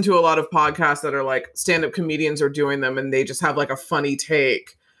listen to a lot of podcasts that are like stand-up comedians are doing them and they just have like a funny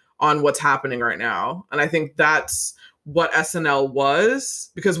take on what's happening right now. And I think that's what SNL was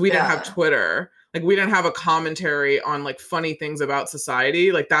because we didn't have Twitter. Like we didn't have a commentary on like funny things about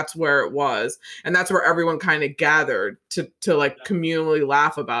society. Like that's where it was. And that's where everyone kind of gathered to like communally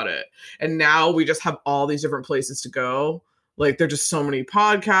laugh about it. And now we just have all these different places to go. Like there're just so many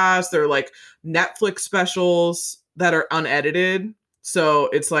podcasts. There are like Netflix specials that are unedited So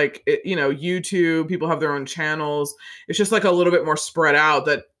it's like, YouTube, people have their own channels. It's just like a little bit more spread out,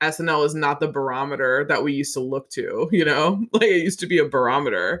 that SNL is not the barometer that we used to look to, like it used to be a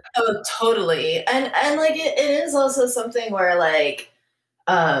barometer. Oh, totally. And like it is also something where like,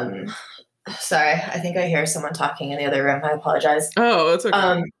 sorry, I think I hear someone talking in the other room. I apologize. Oh, that's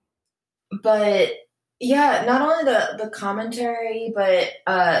okay. But yeah, not only the commentary, but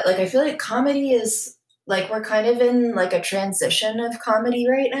like I feel like comedy is like we're kind of in like a transition of comedy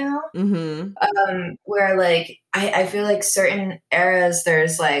right now. Where like I feel like certain eras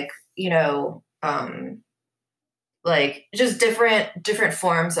there's like, like just different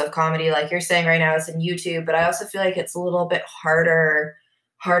forms of comedy. Like you're saying right now it's in YouTube, but I also feel like it's a little bit harder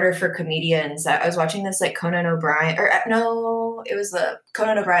for comedians. I was watching this like Conan O'Brien, or no, it was the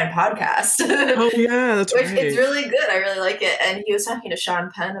Conan O'Brien podcast. Oh yeah, that's which right. It's really good. I really like it. And he was talking to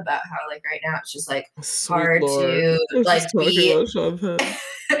Sean Penn about how like right now it's just like hard to like be about Sean Penn.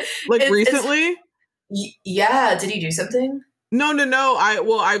 Like recently. Yeah. Did he do something? No.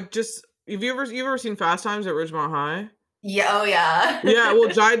 Have you ever seen Fast Times at Ridgemont High? Yeah. Oh yeah. Yeah. Well,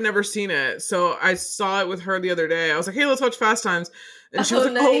 Jai'd never seen it, so I saw it with her the other day. I was like, "Hey, let's watch Fast Times," and she was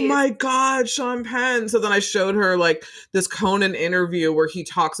like, nice. "Oh my God, Sean Penn!" So then I showed her like this Conan interview where he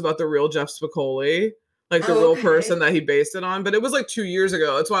talks about the real Jeff Spicoli, like the real person that he based it on. But it was like 2 years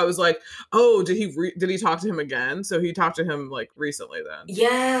ago. That's why I was like, "Oh, did he talk to him again?" So he talked to him like recently then.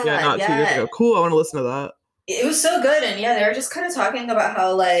 Yeah. Yeah, not 2 years ago. Cool. I want to listen to that. It was so good, and yeah, they were just kind of talking about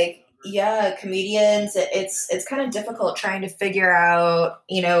how like, yeah, comedians, it's kind of difficult trying to figure out,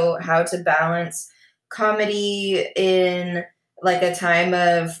 how to balance comedy in like a time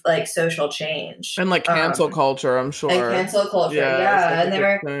of like social change and like cancel culture. I'm sure, and cancel culture, yeah.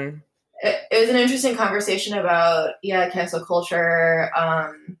 And it was an interesting conversation about cancel culture,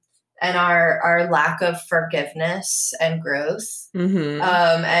 and our lack of forgiveness and growth.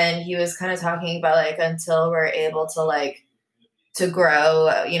 And he was kind of talking about like until we're able to like to grow,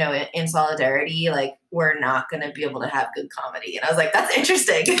 in solidarity, like we're not going to be able to have good comedy. And I was like, that's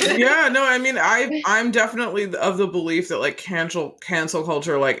interesting. Yeah, no, I mean, I'm definitely of the belief that like cancel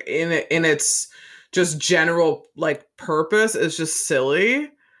culture, like in its just general like purpose is just silly.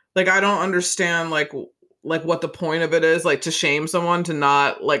 Like, I don't understand like what the point of it is, like to shame someone, to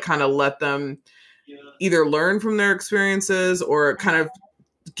not like kind of let them either learn from their experiences or kind of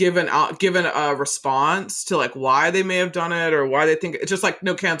given a response to like why they may have done it or why they think it's just like,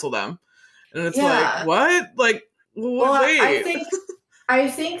 no, cancel them. And it's like, what? Like, wait. I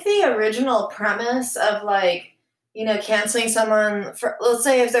think the original premise of like, canceling someone for, let's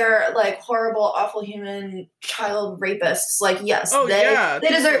say if they're like horrible, awful human child rapists, like, yes, they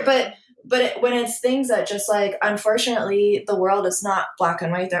deserve, but when it's things that just like, unfortunately, the world is not black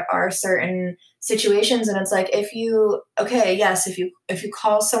and white. There are certain situations, and it's like, if you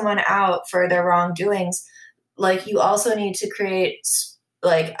call someone out for their wrongdoings, like you also need to create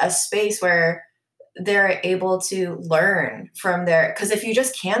like a space where they're able to learn from their, because if you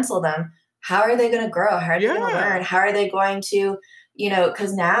just cancel them, how are they going to grow? How are they going to learn? How are they going to,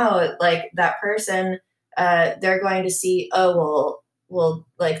 because now like that person, they're going to see, oh, well,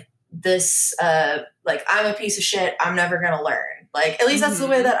 like this, like I'm a piece of shit. I'm never going to learn. Like, at least that's the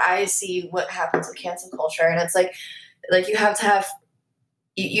way that I see what happens with cancel culture. And it's like you have to have,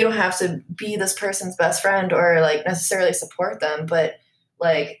 you don't have to be this person's best friend or like necessarily support them, but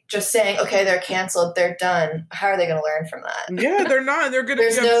like just saying, okay, they're canceled, they're done. How are they going to learn from that? Yeah, they're not. They're going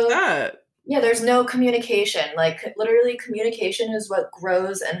to be upset. Yeah, there's no communication. Like literally communication is what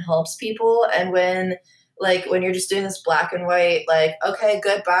grows and helps people. And when you're just doing this black and white, like, okay,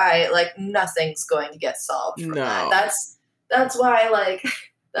 goodbye, like nothing's going to get solved from that. That's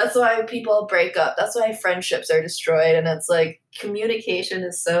why people break up. That's why friendships are destroyed. And it's like communication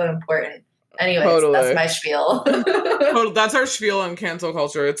is so important. Anyways, That's my spiel. That's our spiel on cancel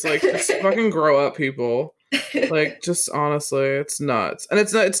culture. It's like, just fucking grow up, people. Like, just honestly, it's nuts. And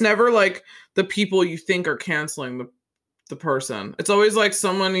it's never like the people you think are canceling the person. It's always like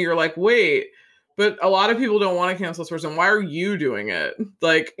someone you're like, wait, but a lot of people don't want to cancel this person. Why are you doing it?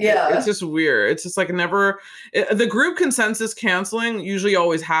 Like, it's just weird. It's just like the group consensus canceling usually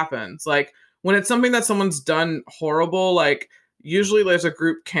always happens. Like when it's something that someone's done horrible, like usually there's a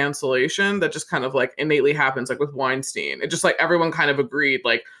group cancellation that just kind of like innately happens, like with Weinstein. It just like everyone kind of agreed,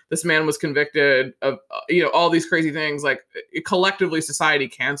 like this man was convicted of, all these crazy things, like collectively society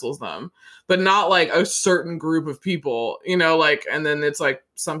cancels them, but not like a certain group of people, like, and then it's like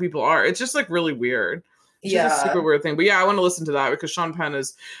some people are. It's just like really weird. It's just a super weird thing. But yeah, I want to listen to that because Sean Penn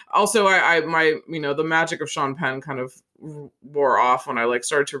is also, the magic of Sean Penn kind of wore off when I like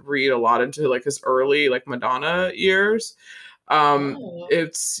started to read a lot into like his early like Madonna years. Oh,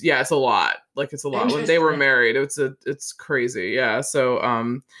 It's a lot. Like it's a lot. When they were interesting. married, it's crazy. Yeah. So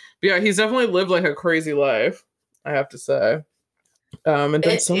but yeah, he's definitely lived like a crazy life, I have to say. And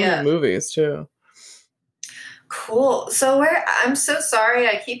done so many Yeah. movies too. Cool. So I'm so sorry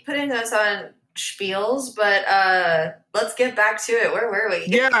I keep putting us on spiels, but let's get back to it. Where were we?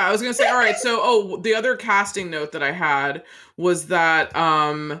 Yeah, I was gonna say, all right, so the other casting note that I had was that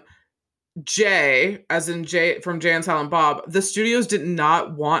Jay, as in Jay from Jay and Silent Bob, the studios did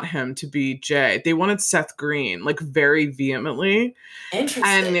not want him to be Jay. They wanted Seth Green, like very vehemently. And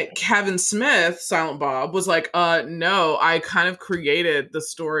Interesting. Kevin Smith, Silent Bob, was like, no, I kind of created the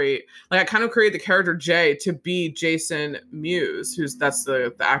story. Like I kind of created the character Jay to be Jason Mewes, that's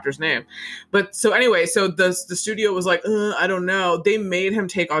the actor's name. But so anyway, so the studio was like, I don't know. They made him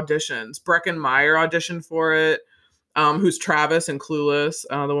take auditions. Breckin Meyer auditioned for it. Who's Travis and Clueless,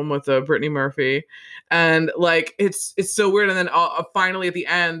 the one with Brittany Murphy, and like it's so weird. And then finally at the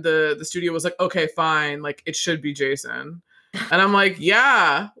end, the studio was like, okay, fine, like it should be Jason, and I'm like,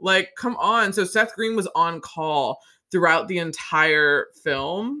 yeah, like come on. So Seth Green was on call throughout the entire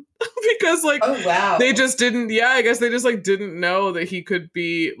film because like Oh wow. they just didn't, yeah, I guess they just like didn't know that he could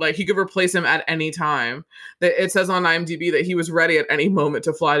be like he could replace him at any time. That it says on IMDb that he was ready at any moment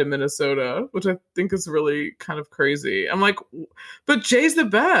to fly to Minnesota, which I think is really kind of crazy. I'm like, but Jay's the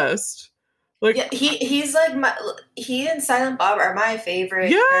best. Like, Yeah, he's like he and Silent Bob are my favorite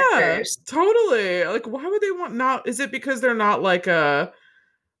yeah, characters. totally. Like, why would they want not? Is it because they're not like a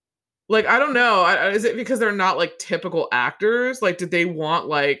like I don't know. Is it because they're not like typical actors? Like, did they want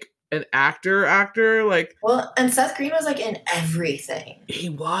like an actor? Like, Well, and Seth Green was like in everything. he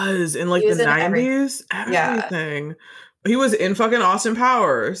was in like He the was in everything. 90s, Yeah. everything. He was in fucking Austin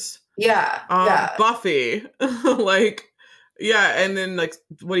Powers, Yeah. Yeah. Buffy, like, yeah, and then like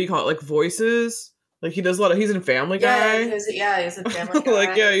what do you call it? Like voices. Like he does a lot of. He's in Family Guy. He was a Family Like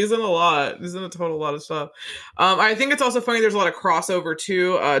Guy. yeah, he's in a lot. He's in a total lot of stuff. I think it's also funny. There's a lot of crossover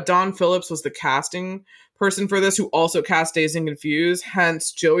too. Don Phillips was the casting person for this, who also cast Dazed and Confused.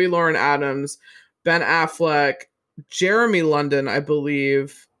 Hence Joey Lauren Adams, Ben Affleck, Jeremy London, I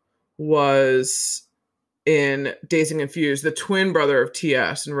believe, was in Dazed and Confused, the twin brother of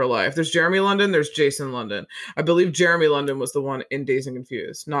TS in real life. There's Jeremy London, there's Jason London. I believe Jeremy London was the one in Dazed and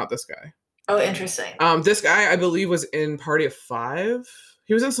Confused, not this guy. Oh, interesting. This guy, I believe, was in Party of Five.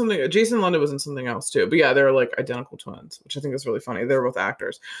 He was in something. Jason London was in something else too. But yeah, they're like identical twins, which I think is really funny. They're both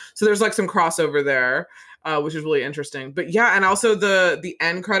actors, so there's like some crossover there, which is really interesting. But yeah, and also the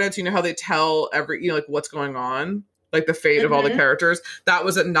end credits. You know how they tell every like what's going on, like the fate of all the characters. That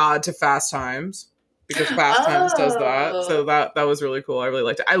was a nod to Fast Times because Fast Times does that. So that was really cool. I really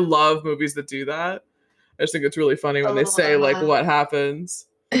liked it. I love movies that do that. I just think it's really funny when they say like what happens.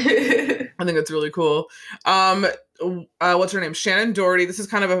 I think it's really cool. What's her name? Shannon Doherty. This is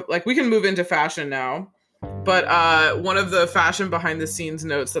kind of like we can move into fashion now. But one of the fashion behind the scenes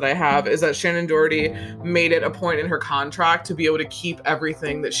notes that I have is that Shannon Doherty made it a point in her contract to be able to keep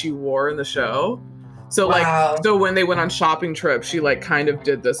everything that she wore in the show. So so when they went on shopping trips, she like kind of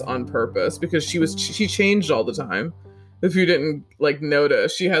did this on purpose because she changed all the time. If you didn't like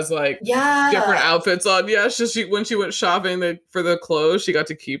notice, she has like different outfits on. Yeah, when she went shopping for the clothes, she got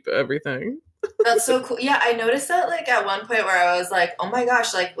to keep everything. That's so cool. Yeah, I noticed that like at one point where I was like, oh my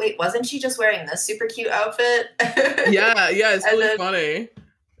gosh, like wait, wasn't she just wearing this super cute outfit? yeah, it's really funny.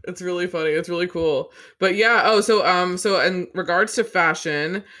 It's really funny. It's really cool. But yeah, so in regards to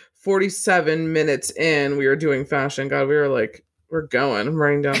fashion, 47 minutes in, we were doing fashion. God, we're going. I'm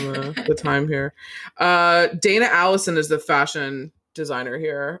writing down the time here. Dana Allison is the fashion designer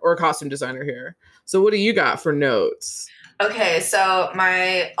here, or costume designer here. So what do you got for notes? Okay, so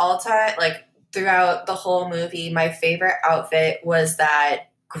my all-time, like throughout the whole movie, my favorite outfit was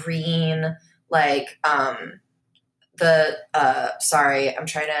that green, like sorry, I'm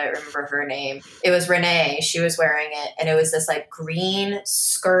trying to remember her name. It was Renee. She was wearing it, and it was this like green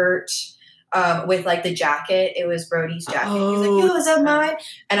skirt with like the jacket. It was Brody's jacket. He was like, "Yo, is that mine?"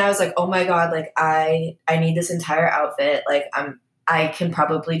 And I was like, "Oh my god! Like I need this entire outfit. Like I can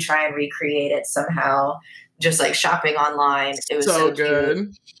probably try and recreate it somehow." Just like shopping online, it was so good.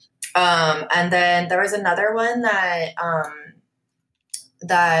 Cute. And then there was another one that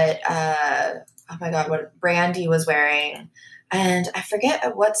oh my god, what Brandy was wearing. And I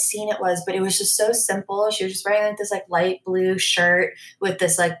forget what scene it was, but it was just so simple. She was just wearing like this like light blue shirt with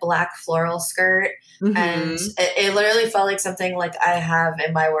this like black floral skirt. Mm-hmm. And it literally felt like something like I have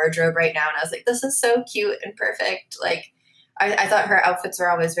in my wardrobe right now. And I was like, this is so cute and perfect. Like I thought her outfits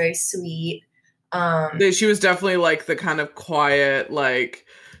were always very sweet. She was definitely like the kind of quiet, like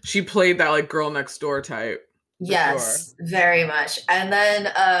she played that like girl next door type. Yes, very much. And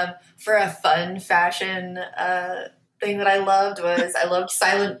then for a fun fashion thing that I loved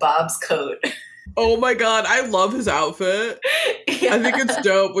Silent Bob's coat. Oh my god, I love his outfit. Yeah. I think it's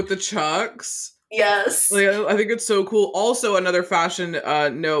dope with the chucks. Yes. Like, I think it's so cool. Also, another fashion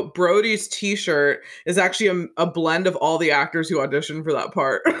note, Brody's t-shirt is actually a blend of all the actors who auditioned for that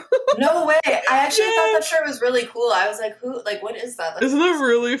part. No way. I actually thought that shirt was really cool. I was like, what is that? Isn't that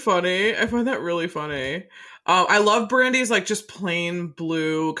really funny? I find that really funny. I love Brandy's like just plain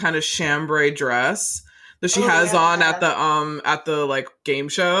blue kind of chambray dress that she has on at the like game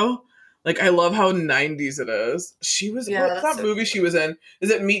show. Like, I love how 90s it is. She was, what's that movie she was in? Is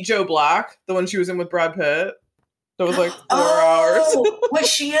it Meet Joe Black? The one she was in with Brad Pitt? That was like 4 hours. Was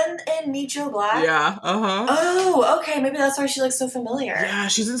she in Meet Joe Black? Yeah, uh-huh. Oh, okay. Maybe that's why she looks so familiar. Yeah,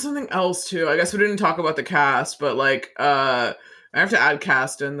 she's in something else too. I guess we didn't talk about the cast, but like, I have to add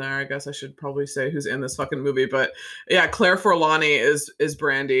cast in there. I guess I should probably say who's in this fucking movie. But yeah, Claire Forlani is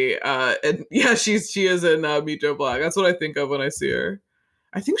Brandy. And yeah, she is in Meet Joe Black. That's what I think of when I see her.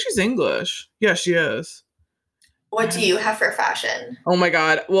 I think she's English. Yeah, she is. What do you have for fashion? Oh my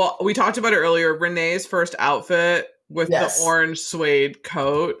god. Well, we talked about it earlier. Renee's first outfit with the orange suede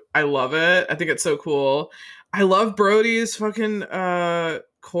coat. I love it. I think it's so cool. I love Brody's fucking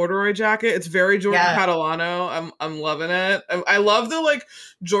corduroy jacket. It's very Jordan Catalano. I'm loving it. I love the like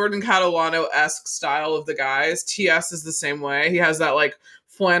Jordan Catalano-esque style of the guys. TS is the same way. He has that like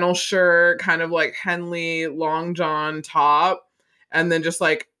flannel shirt, kind of like Henley long john top. And then just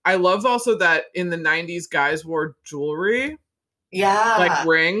like, I love also that in the 90s guys wore jewelry. Yeah. Like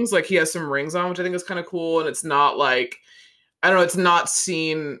rings. Like he has some rings on, which I think is kind of cool. And it's not like, I don't know, it's not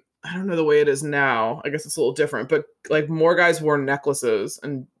seen, I don't know the way it is now. I guess it's a little different. But like more guys wore necklaces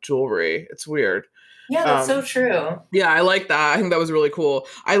and jewelry. It's weird. Yeah, that's so true. Yeah, I like that. I think that was really cool.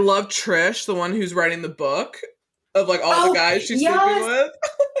 I love Trish, the one who's writing the book of like all the guys she's sleeping with.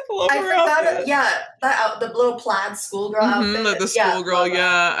 I forgot. The little plaid schoolgirl outfit. The schoolgirl,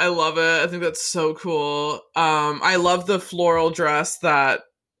 I love it. I think that's so cool. I love the floral dress that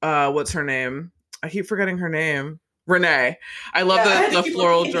what's her name? I keep forgetting her name. Renee. I love the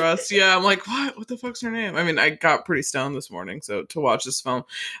floral dress. Yeah, I'm like, what the fuck's her name? I mean, I got pretty stoned this morning, so to watch this film.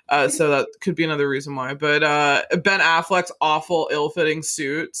 So that could be another reason why. But Ben Affleck's awful, ill-fitting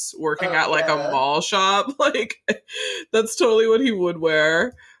suits working at like a mall shop. Like, that's totally what he would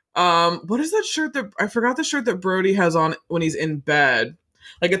wear. What is that shirt that I forgot the shirt that Brody has on when he's in bed?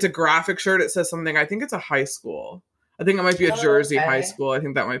 Like, it's a graphic shirt. It says something. I think it's a high school. I think it might be a Jersey high school. I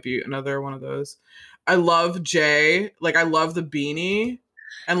think that might be another one of those. I love Jay. Like, I love the beanie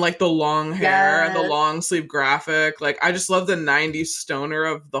and like the long hair and the long sleeve graphic. Like, I just love the 90s stoner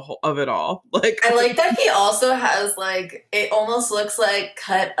of it all. Like, I like that he also has like, it almost looks like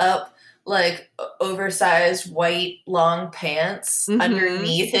cut up like oversized white long pants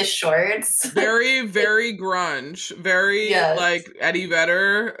underneath his shorts. Very, very grunge. Very like Eddie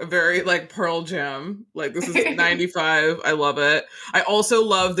Vedder. Very like Pearl Jam. Like, this is 95. I love it. I also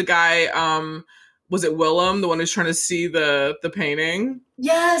love the guy, was it Willem, the one who's trying to see the painting?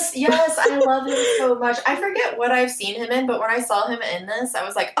 Yes, I love him so much. I forget what I've seen him in, but when I saw him in this, I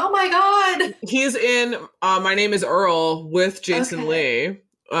was like, oh my god! He's in My Name is Earl with Jason Lee.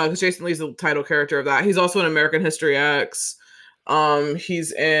 Because Jason Lee's the title character of that. He's also in American History X.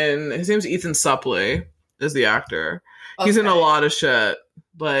 His name's Ethan Suplee, is the actor. He's in a lot of shit.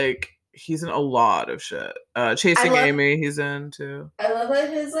 Like, he's in a lot of shit. Chasing Amy, he's in too. I love that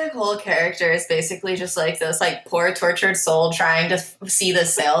his like whole character is basically just like this like poor tortured soul trying to see the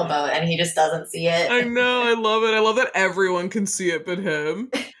sailboat, and he just doesn't see it. I know, I love it. I love that everyone can see it but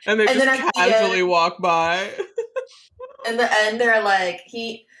him, and they just casually walk by. In the end, they're like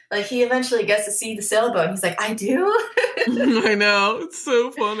he eventually gets to see the sailboat. And he's like, I do. I know, it's so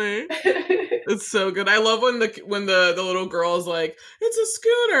funny. It's so good. I love when the little girl is like, it's a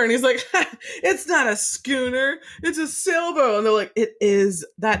schooner, and he's like, it's not a schooner, it's a sailboat, and they're like,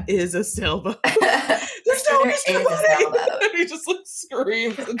 that is a sailboat. There's no Easter Bunny. And he just like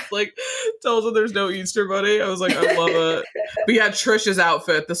screams and like tells her there's no Easter Bunny. I was like, I love it. But yeah, Trish's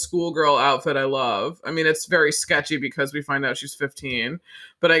outfit, the schoolgirl outfit, I love. I mean, it's very sketchy because we find out she's 15,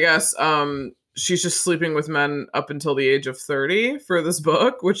 but I guess she's just sleeping with men up until the age of 30 for this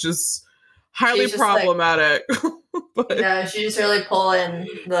book, which is highly problematic. But yeah, she's really pulling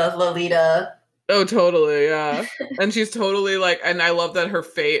the Lolita. Oh, totally, yeah. And she's totally like, and I love that her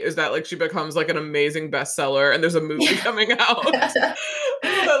fate is that like she becomes like an amazing bestseller, and there's a movie coming out.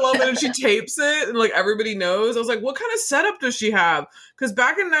 I love it, and she tapes it, and like everybody knows. I was like, what kind of setup does she have? Because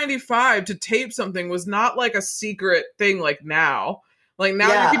back in '95, to tape something was not like a secret thing like now. Like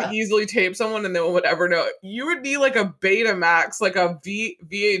now you can easily tape someone and no one would ever know. You would need like a Betamax, like a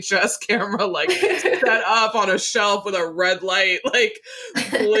VHS camera, like set up on a shelf with a red light, like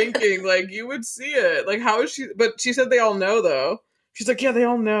blinking. Like you would see it. Like how is she? But she said they all know though. She's like, yeah, they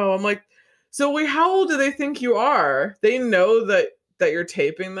all know. I'm like, so wait, how old do they think you are? They know that you're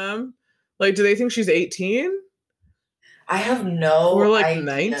taping them. Like, do they think she's 18? I have no or like idea.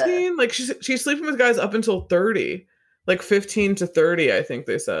 19? Like she's sleeping with guys up until 30. Like 15 to 30, I think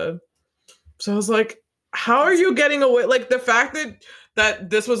they said. So I was like, how are you getting away? Like the fact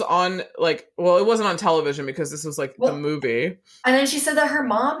that this was on, like, well, it wasn't on television because this was like the movie. And then she said that her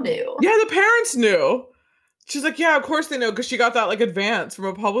mom knew. Yeah, the parents knew. She's like, yeah, of course they know because she got that like advance from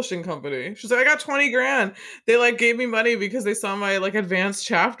a publishing company. She's like, I got 20 grand. They like gave me money because they saw my like advanced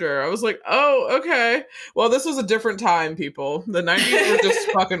chapter. I was like, oh, okay. Well, this was a different time, people. The 90s were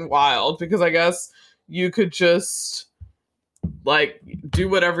just fucking wild because I guess you could just like do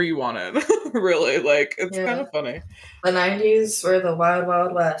whatever you wanted. Really, like it's kind of funny. The 90s were the wild,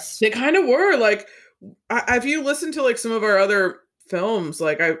 wild west. They kind of were. Like, if you listen to like some of our other films,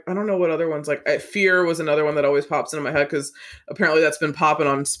 like I don't know what other ones, like Fear was another one that always pops into my head because apparently that's been popping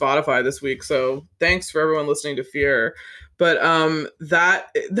on Spotify this week. So thanks for everyone listening to Fear. But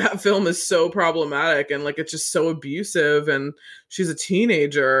that film is so problematic and like it's just so abusive and she's a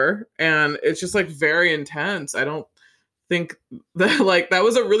teenager and it's just like very intense. I don't think that like that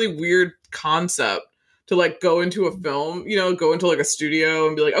was a really weird concept to like go into a film, you know, go into like a studio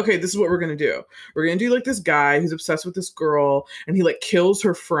and be like, okay, this is what we're going to do. We're going to do like this guy who's obsessed with this girl and he like kills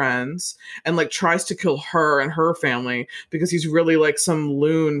her friends and like tries to kill her and her family because he's really like some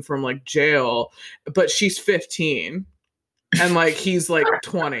loon from like jail, but she's 15 and like he's like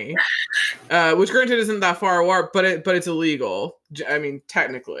 20, which granted isn't that far apart, but it's illegal. I mean,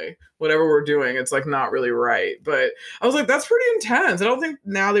 technically, whatever we're doing, it's like not really right. But I was like, that's pretty intense. I don't think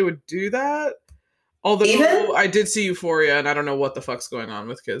now they would do that. Although I did see Euphoria, and I don't know what the fuck's going on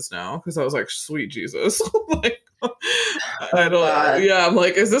with kids now because I was like, sweet Jesus, like I don't. Yeah, I'm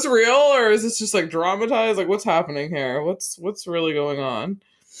like, is this real or is this just like dramatized? Like, what's happening here? What's really going on?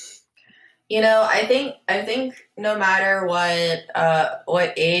 You know, I think no matter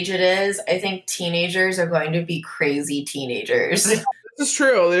what age it is, I think teenagers are going to be crazy teenagers. This is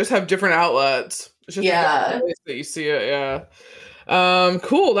true. They just have different outlets. It's just that you see it. Yeah.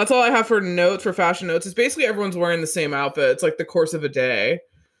 Cool. That's all I have for notes, for fashion notes. It's basically everyone's wearing the same outfit. It's like the course of a day.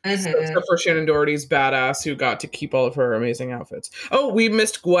 Mm-hmm. So, except for Shannon Doherty's badass who got to keep all of her amazing outfits. Oh, we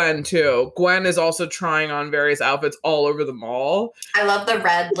missed Gwen too. Gwen is also trying on various outfits all over the mall. I love the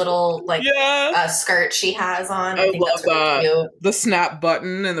red little like skirt she has on. I think love that's really cute. The snap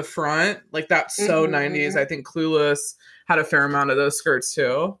button in the front. Like that's so 90s. I think Clueless had a fair amount of those skirts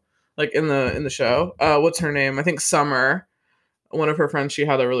too. Like in the show. What's her name? I think Summer. One of her friends, she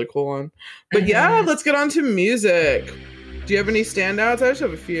had a really cool one. But yeah, let's get on to music. Do you have any standouts? I just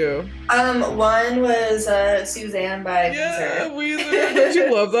have a few. One was Suzanne by Weezer. Weezer. Did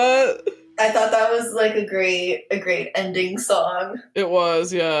you love that? I thought that was like a great ending song. It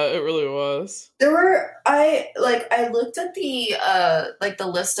was, yeah, it really was. There were I looked at the like the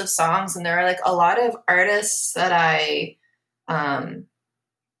list of songs and there are like a lot of artists that I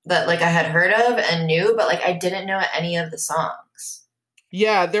that like I had heard of and knew, but like I didn't know any of the songs.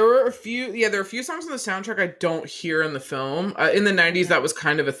 Yeah, there were a few. Yeah, there are a few songs on the soundtrack I don't hear in the film. In the 90s, that was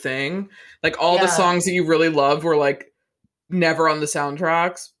kind of a thing. Like all the songs that you really loved were like never on the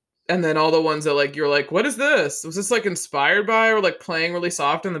soundtracks, and then all the ones that like you're like, what is this? Was this like inspired by or like playing really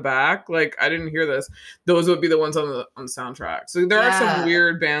soft in the back? Like I didn't hear this. Those would be the ones on the soundtrack. So there are some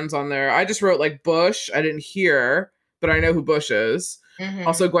weird bands on there. I just wrote like Bush. I didn't hear, but I know who Bush is. Mm-hmm.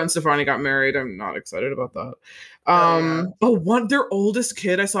 Also, Gwen Stefani got married. I'm not excited about that. Their oldest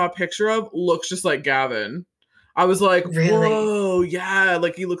kid I saw a picture of looks just like Gavin. I was like, really? Whoa, yeah,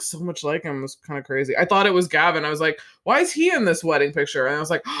 like he looks so much like him. It was kind of crazy. I thought it was Gavin. I was like, why is he in this wedding picture? And I was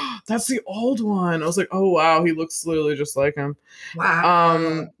like, oh, that's the old one. I was like, oh wow, he looks literally just like him.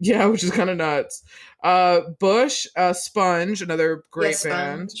 Wow. Yeah, which is kind of nuts. Bush, Sponge, another great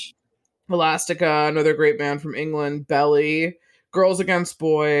band. Elastica, another great band from England. Belly. Girls Against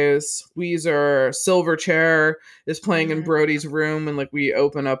Boys, Weezer, Silverchair is playing in Brody's room, and like we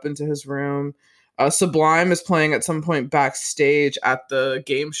open up into his room. Sublime is playing at some point backstage at the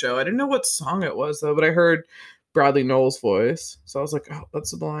game show. I didn't know what song it was though, but I heard Bradley Knowles' voice, so I was like, "Oh,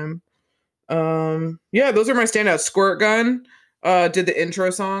 that's Sublime." Yeah, those are my standouts. Squirt Gun did the intro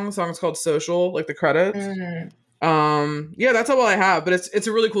song. The song's called Social, like the credits. Yeah, that's all I have, but it's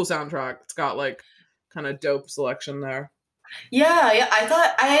a really cool soundtrack. It's got like kind of dope selection there. Yeah, I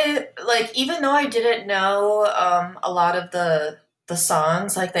thought I like even though I didn't know a lot of the the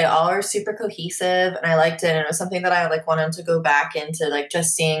songs, like they all are super cohesive, and I liked it. And it was something that I like wanted to go back into, like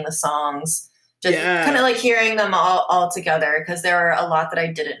just seeing the songs, just kind of like hearing them all together, because there were a lot that I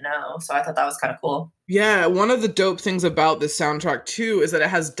didn't know. So I thought that was kind of cool. Yeah, one of the dope things about this soundtrack too is that it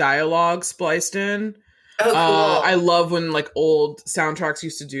has dialogue spliced in. Oh, cool. I love when like old soundtracks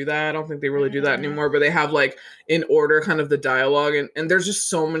used to do that. I don't think they really do that anymore, but they have like in order kind of the dialogue, and there's just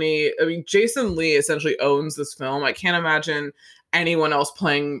so many. I mean, Jason Lee essentially owns this film. I can't imagine anyone else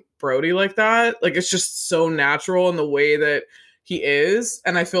playing Brody like that. Like it's just so natural in the way that he is,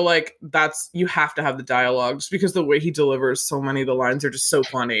 and I feel like that's, you have to have the dialogue just because the way he delivers so many of the lines are just so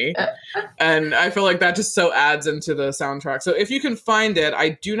funny. And I feel like that just so adds into the soundtrack. So if you can find it, I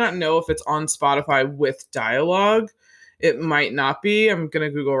do not know if it's on Spotify with dialogue. It might not be. I'm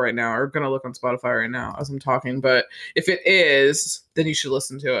gonna Google right now, or gonna look on Spotify right now as I'm talking, but if it is, then you should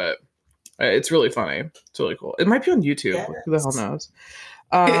listen to it. It's really funny. It's really cool. It might be on YouTube. Yes. Who the hell knows?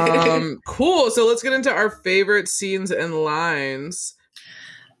 Cool. So let's get into our favorite scenes and lines.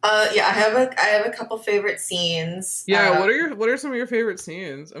 Yeah, I have a couple favorite scenes. Yeah, what are some of your favorite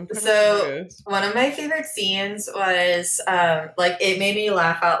scenes? I'm curious. One of my favorite scenes was like it made me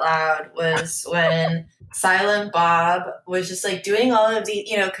laugh out loud was when Silent Bob was just like doing all of the,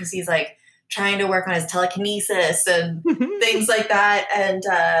 because he's like trying to work on his telekinesis and things like that, and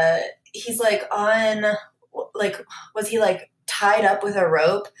he's like on, like, was he like tied up with a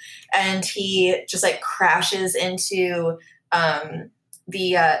rope, and he just like crashes into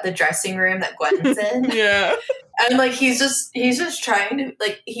the dressing room that Gwen's in. Yeah. And like he's just trying to,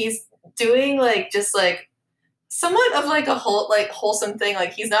 like, he's doing like just like somewhat of like a wholesome thing.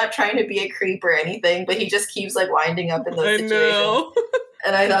 Like he's not trying to be a creep or anything, but he just keeps like winding up in those situations. Know.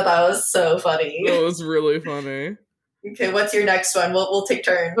 And I thought that was so funny. That was really funny. Okay, what's your next one? We'll take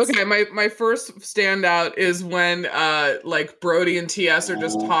turns. Okay, my first standout is when like Brody and TS are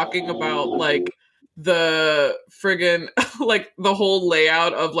just talking about like the friggin' like the whole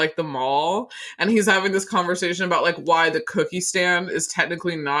layout of like the mall, and he's having this conversation about like why the cookie stand is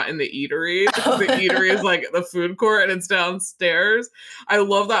technically not in the eatery. The eatery is like the food court and it's downstairs. I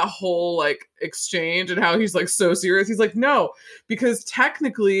love that whole like exchange and how he's like so serious. He's like, no, because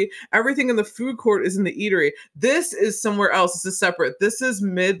technically everything in the food court is in the eatery. This is somewhere else. This is separate. This is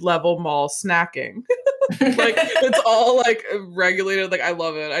mid-level mall snacking. Like it's all like regulated. Like I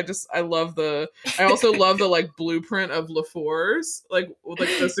love it. I also love the like blueprint of LaFour's, like with like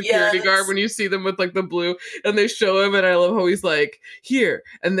the security guard when you see them with like the blue and they show him, and I love how he's like, here,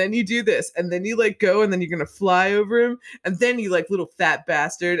 and then you do this, and then you like go, and then you're gonna fly over him, and then you like little fat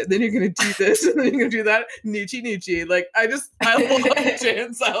bastard, and then you're gonna do this, and then you're gonna do that, noochie. Like I love Jay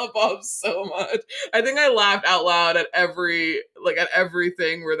and Silent Bob so much. I think I laughed out loud at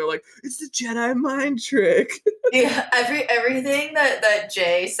everything where they're like, it's the Jedi mind trick. Yeah, everything that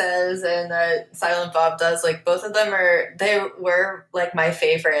Jay says and that Silent Bob does, like both of them were like my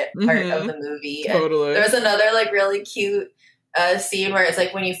favorite part of the movie. Totally. And there was another like really cute scene where it's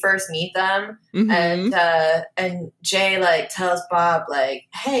like when you first meet them, and Jay like tells Bob like,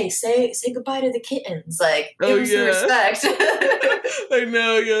 hey, say goodbye to the kittens, like give them some respect. I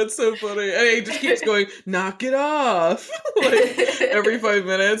know, yeah, it's so funny. And he just keeps going, knock it off, like every 5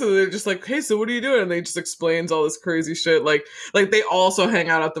 minutes, and they're just like, hey, so what are you doing? And they just explains all this crazy shit. Like they also hang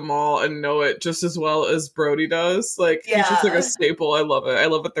out at the mall and know it just as well as Brody does. Like he's just like a staple. I love it. I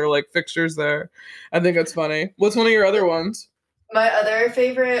love that they're like fixtures there. I think it's funny. What's one of your other ones? My other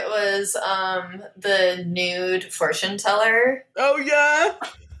favorite was the nude fortune teller. Oh yeah.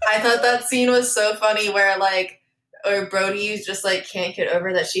 I thought that scene was so funny where like, or Brody just like can't get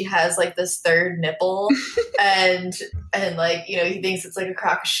over that she has like this third nipple, and like, he thinks it's like a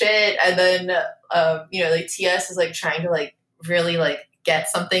crock of shit, and then like TS is like trying to like really like get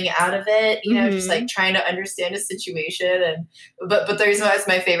something out of it, just like trying to understand a situation, and but the reason why it's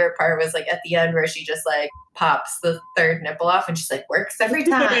my favorite part was like at the end where she just like pops the third nipple off and she's like, works every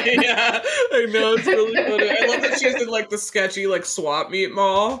time. Yeah, I know, it's really funny. I love that she's in like the sketchy like swap meet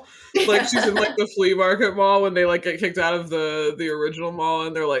mall. Like she's in like the flea market mall when they like get kicked out of the original mall,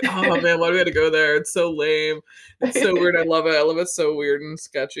 and they're like, oh man, why do we have to go there? It's so lame. It's so weird. I love it. I love it. So weird and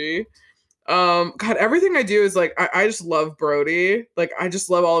sketchy. God, everything I do is like I just love Brody. Like I just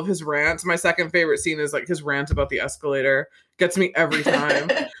love all of his rants. My second favorite scene is like his rant about the escalator. gets me every time.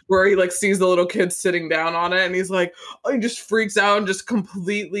 Where he like sees the little kid sitting down on it and he's like, oh, he just freaks out and just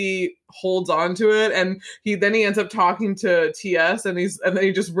completely holds on to it. And he ends up talking to TS and then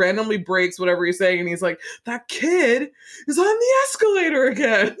he just randomly breaks whatever he's saying and he's like, that kid is on the escalator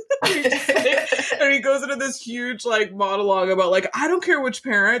again. And he goes into this huge like monologue about like, I don't care which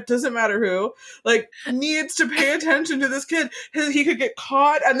parent, doesn't matter who, like needs to pay attention to this kid. He could get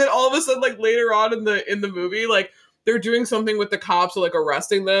caught. And then all of a sudden, like later on in the movie, like they're doing something with the cops or like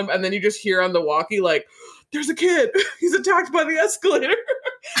arresting them. And then you just hear on the walkie, like, there's a kid. He's attacked by the escalator.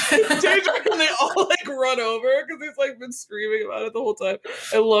 It's danger. And they all like run over because he's like been screaming about it the whole time.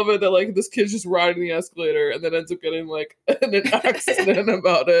 I love it that like this kid's just riding the escalator and then ends up getting like in an accident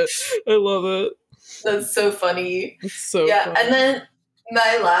about it. I love it. That's so funny. It's so funny. And then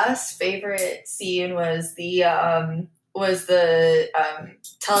my last favorite scene was the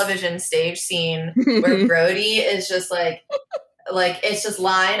television stage scene where Brody is just like it's just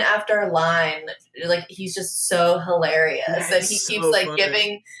line after line, like he's just so hilarious. That's and he keeps so like funny.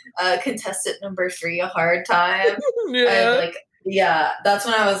 Giving contestant number 3 a hard time. Yeah. And like, yeah, that's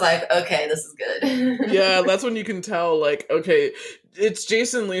when I was like, okay, this is good. Yeah, that's when you can tell like, okay, it's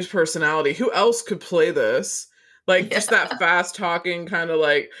Jason Lee's personality. Who else could play this? Like just that fast talking kind of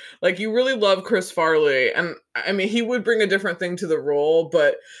like you really love Chris Farley. And I mean, he would bring a different thing to the role,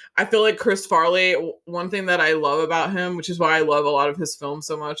 but I feel like Chris Farley, one thing that I love about him, which is why I love a lot of his films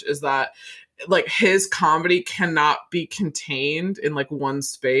so much, is that like his comedy cannot be contained in like one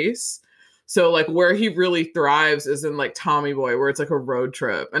space. So like where he really thrives is in like Tommy Boy, where it's like a road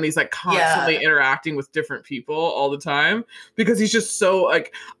trip and he's like constantly interacting with different people all the time because he's just so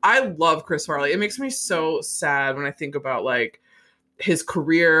like, I love Chris Farley. It makes me so sad when I think about like his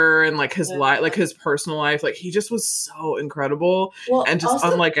career and like his life, like his personal life. Like he just was so incredible and just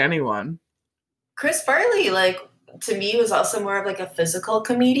also, unlike anyone. Chris Farley, like to me, was also more of like a physical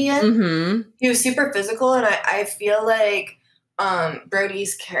comedian. Mm-hmm. He was super physical, and I feel like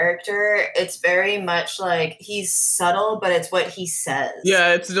Brody's character, it's very much like he's subtle, but it's what he says.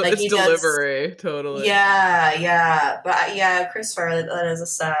 Yeah, it's delivery, totally. Yeah, but yeah, Chris Farley, that is a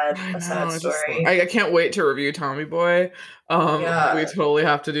sad story. I can't wait to review Tommy Boy. We totally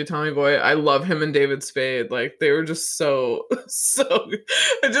have to do Tommy Boy. I love him and David Spade. Like they were just so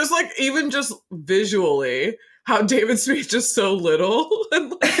just like even just visually. How David Spade's just so little.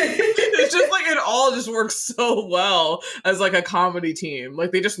 And like, it's just like it all just works so well as like a comedy team.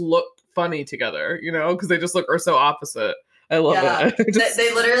 Like they just look funny together, you know, because they just are so opposite. I love it.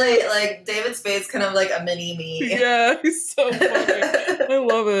 They literally like David Spade's kind of like a mini me. Yeah, he's so funny. I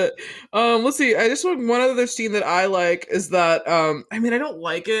love it. Let's see. I just want one other scene that I like is that I mean I don't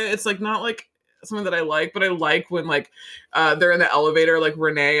like it. It's like not like something that I like, but I like when like they're in the elevator, like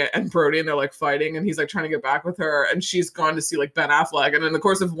Renee and Brody, and they're like fighting and he's like trying to get back with her and she's gone to see like Ben Affleck, and in the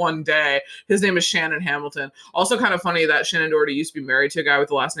course of one day his name is Shannon Hamilton. Also kind of funny that Shannon Doherty used to be married to a guy with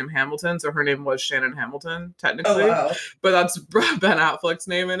the last name Hamilton, so her name was Shannon Hamilton technically. Oh, wow. But that's Ben Affleck's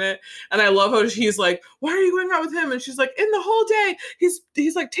name in it. And I love how he's like, why are you going out with him? And she's like, in the whole day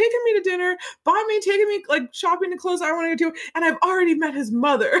he's like taking me to dinner, taking me like shopping to clothes I want to go to, and I've already met his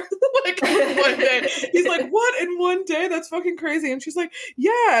mother. Like one day. He's like, what, in one day? That's fucking crazy. And she's like,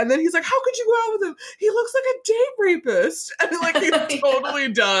 yeah. And then he's like, how could you go out with him? He looks like a date rapist. And like he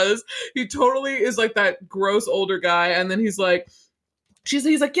totally does. He totally is like that gross older guy. And then he's like,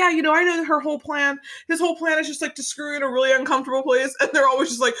 he's like, yeah, you know, I know her whole plan. His whole plan is just like to screw you in a really uncomfortable place. And they're always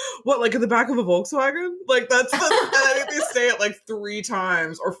just like, what, like in the back of a Volkswagen? Like that's and I think they say it like 3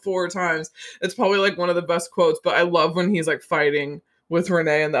 times or 4 times. It's probably like one of the best quotes. But I love when he's like fighting with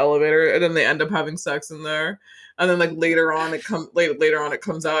Renee in the elevator, and then they end up having sex in there. And then like later on it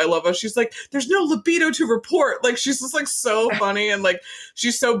comes out. I love how she's like, there's no libido to report. Like she's just like so funny, and like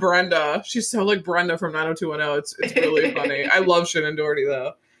she's so Brenda. She's so like Brenda from 90210. It's really funny. I love Shannon Doherty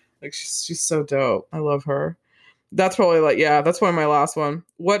though. Like she's so dope. I love her. That's probably like, yeah, that's probably my last one.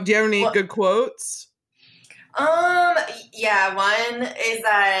 What do you have any good quotes? Yeah, one is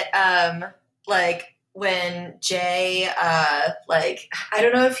that like when Jay, like, I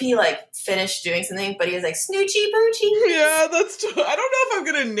don't know if he, like, finished doing something, but he was like, Snoochie Boochie. Yeah, that's I don't know if I'm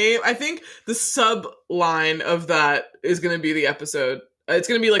going to name, I think the sub line of that is going to be the episode. It's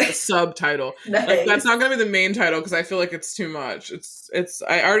going to be, like, the subtitle. Nice. Like, that's not going to be the main title, because I feel like it's too much.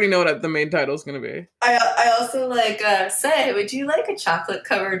 I already know what the main title is going to be. I also, like, say, would you like a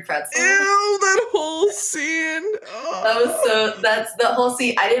chocolate-covered pretzel? Ew, that whole scene. Oh. That's the whole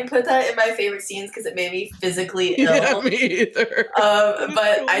scene. I didn't put that in my favorite scenes, because it made me physically ill. Yeah, me either.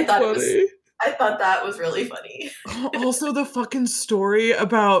 But I thought I thought that was really funny. Also, the fucking story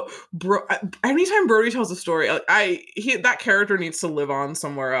about anytime Brody tells a story, that character needs to live on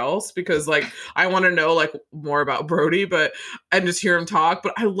somewhere else, because like I want to know like more about Brody, and just hear him talk.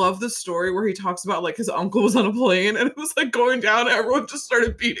 But I love the story where he talks about like his uncle was on a plane and it was like going down and everyone just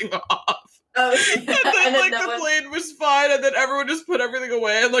started beating off. Oh, yeah. And then like the plane was fine, and then everyone just put everything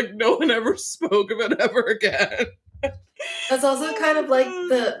away, and like no one ever spoke of it ever again. That's also kind of like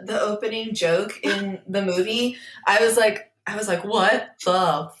the opening joke in the movie. I was like, what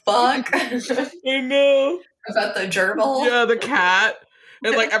the fuck? I know. About the gerbil. Yeah, the cat.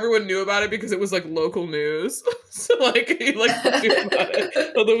 And like everyone knew about it because it was like local news. So like he like knew about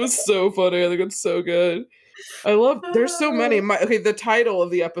it. Oh, that was so funny. I think it's so good. There's so many. The title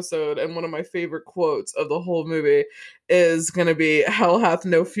of the episode and one of my favorite quotes of the whole movie is gonna be "Hell hath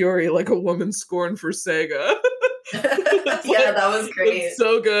no fury like a woman scorned for Sega." Yeah, that was great. It's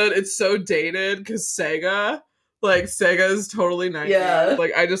so good. It's so dated because Sega is totally 90s. Yeah.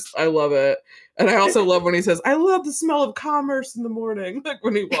 Like I love it. And I also love when he says, "I love the smell of commerce in the morning," like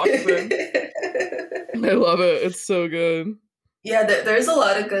when he walks in. I love it. It's so good. Yeah, there's a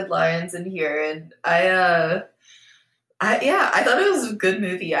lot of good lines in here, and I thought it was a good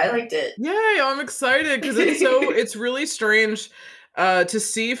movie. I liked it. Yay, I'm excited because it's really strange to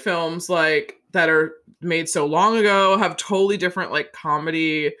see films like that are made so long ago have totally different like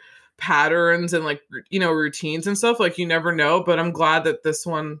comedy patterns and like routines and stuff. Like you never know, but I'm glad that this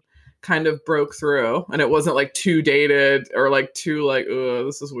one kind of broke through and it wasn't like too dated or like too like, oh,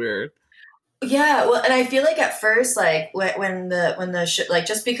 this is weird. Yeah, well, and I feel like at first, like when the show, like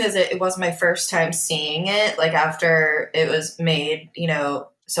just because it was my first time seeing it, like after it was made,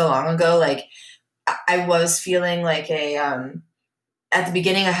 so long ago, like I was feeling like at the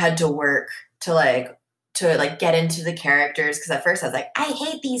beginning I had to work to get into the characters, because at first I was like, I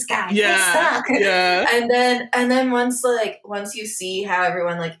hate these guys. Yeah, they suck. Yeah. And then once you see how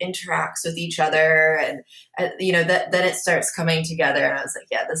everyone like interacts with each other and then it starts coming together, and I was like,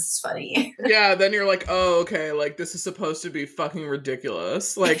 yeah, this is funny. Yeah, then you're like, oh, okay, like this is supposed to be fucking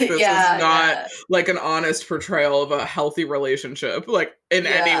ridiculous. Like this is not like an honest portrayal of a healthy relationship, like in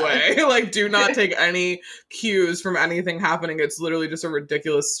any way. Like do not take any cues from anything happening. It's literally just a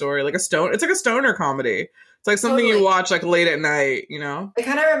ridiculous story. It's like a stoner comedy. It's like something you watch like late at night, It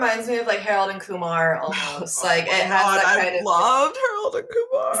kind of reminds me of like Harold and Kumar almost. Like it has that kind of. I loved Harold and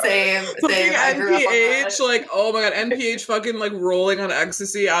Kumar. Same. NPH, like oh my god, NPH fucking like rolling on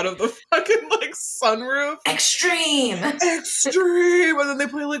ecstasy out of the fucking like sunroof. Extreme. And then they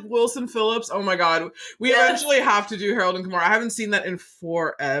play like Wilson Phillips. Oh my god, we eventually have to do Harold and Kumar. I haven't seen that in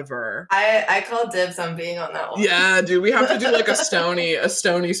forever. I call dibs on being on that one. Yeah, dude, we have to do like a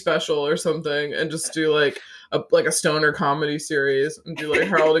Stony special or something, and just do like a stoner comedy series and do like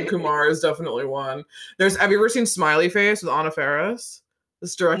Harold and Kumar is definitely one. Have you ever seen Smiley Face with Anna Faris?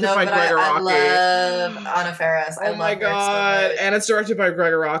 It's directed by Gregg Araki. I love Anna Faris. Oh my god. And it's directed by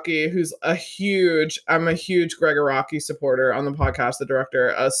Gregg Araki, who's I'm a huge Gregg Araki supporter on the podcast, the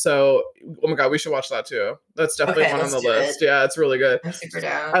director. So oh my god, we should watch that too. That's definitely one on the list. Yeah, it's really good. I'm super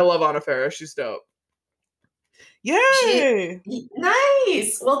down. I love Anna Faris. She's dope. Yay!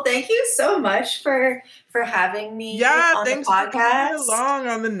 Nice. Well, thank you so much for having me on the podcast. For coming along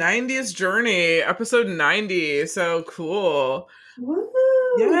on the 90s journey, episode 90. So cool. Woo!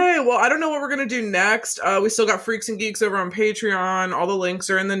 Yay! Well, I don't know what we're gonna do next. We still got Freaks and Geeks over on Patreon. All the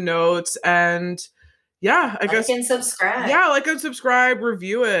links are in the notes, and I guess like and subscribe. Yeah, like and subscribe,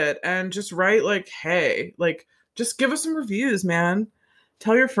 review it, and just write like, hey, like just give us some reviews, man.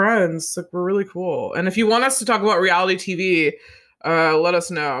 Tell your friends. Like, we're really cool. And if you want us to talk about reality TV, let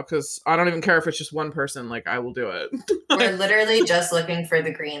us know, because I don't even care if it's just one person. Like, I will do it. We're literally just looking for the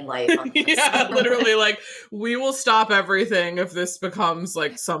green light on this. Yeah, literally, like, we will stop everything if this becomes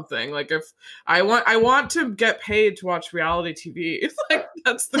like something. Like, if I want to get paid to watch reality TV. Like,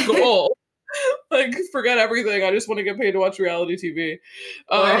 that's the goal. Like, forget everything. I just want to get paid to watch reality TV.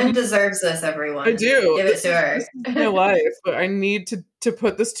 Lauren deserves this, everyone. I do. Give it to her. This is my life, but I need to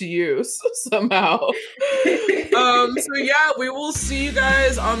put this to use somehow. So yeah, we will see you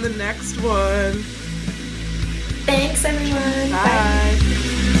guys on the next one. Thanks, everyone. Bye.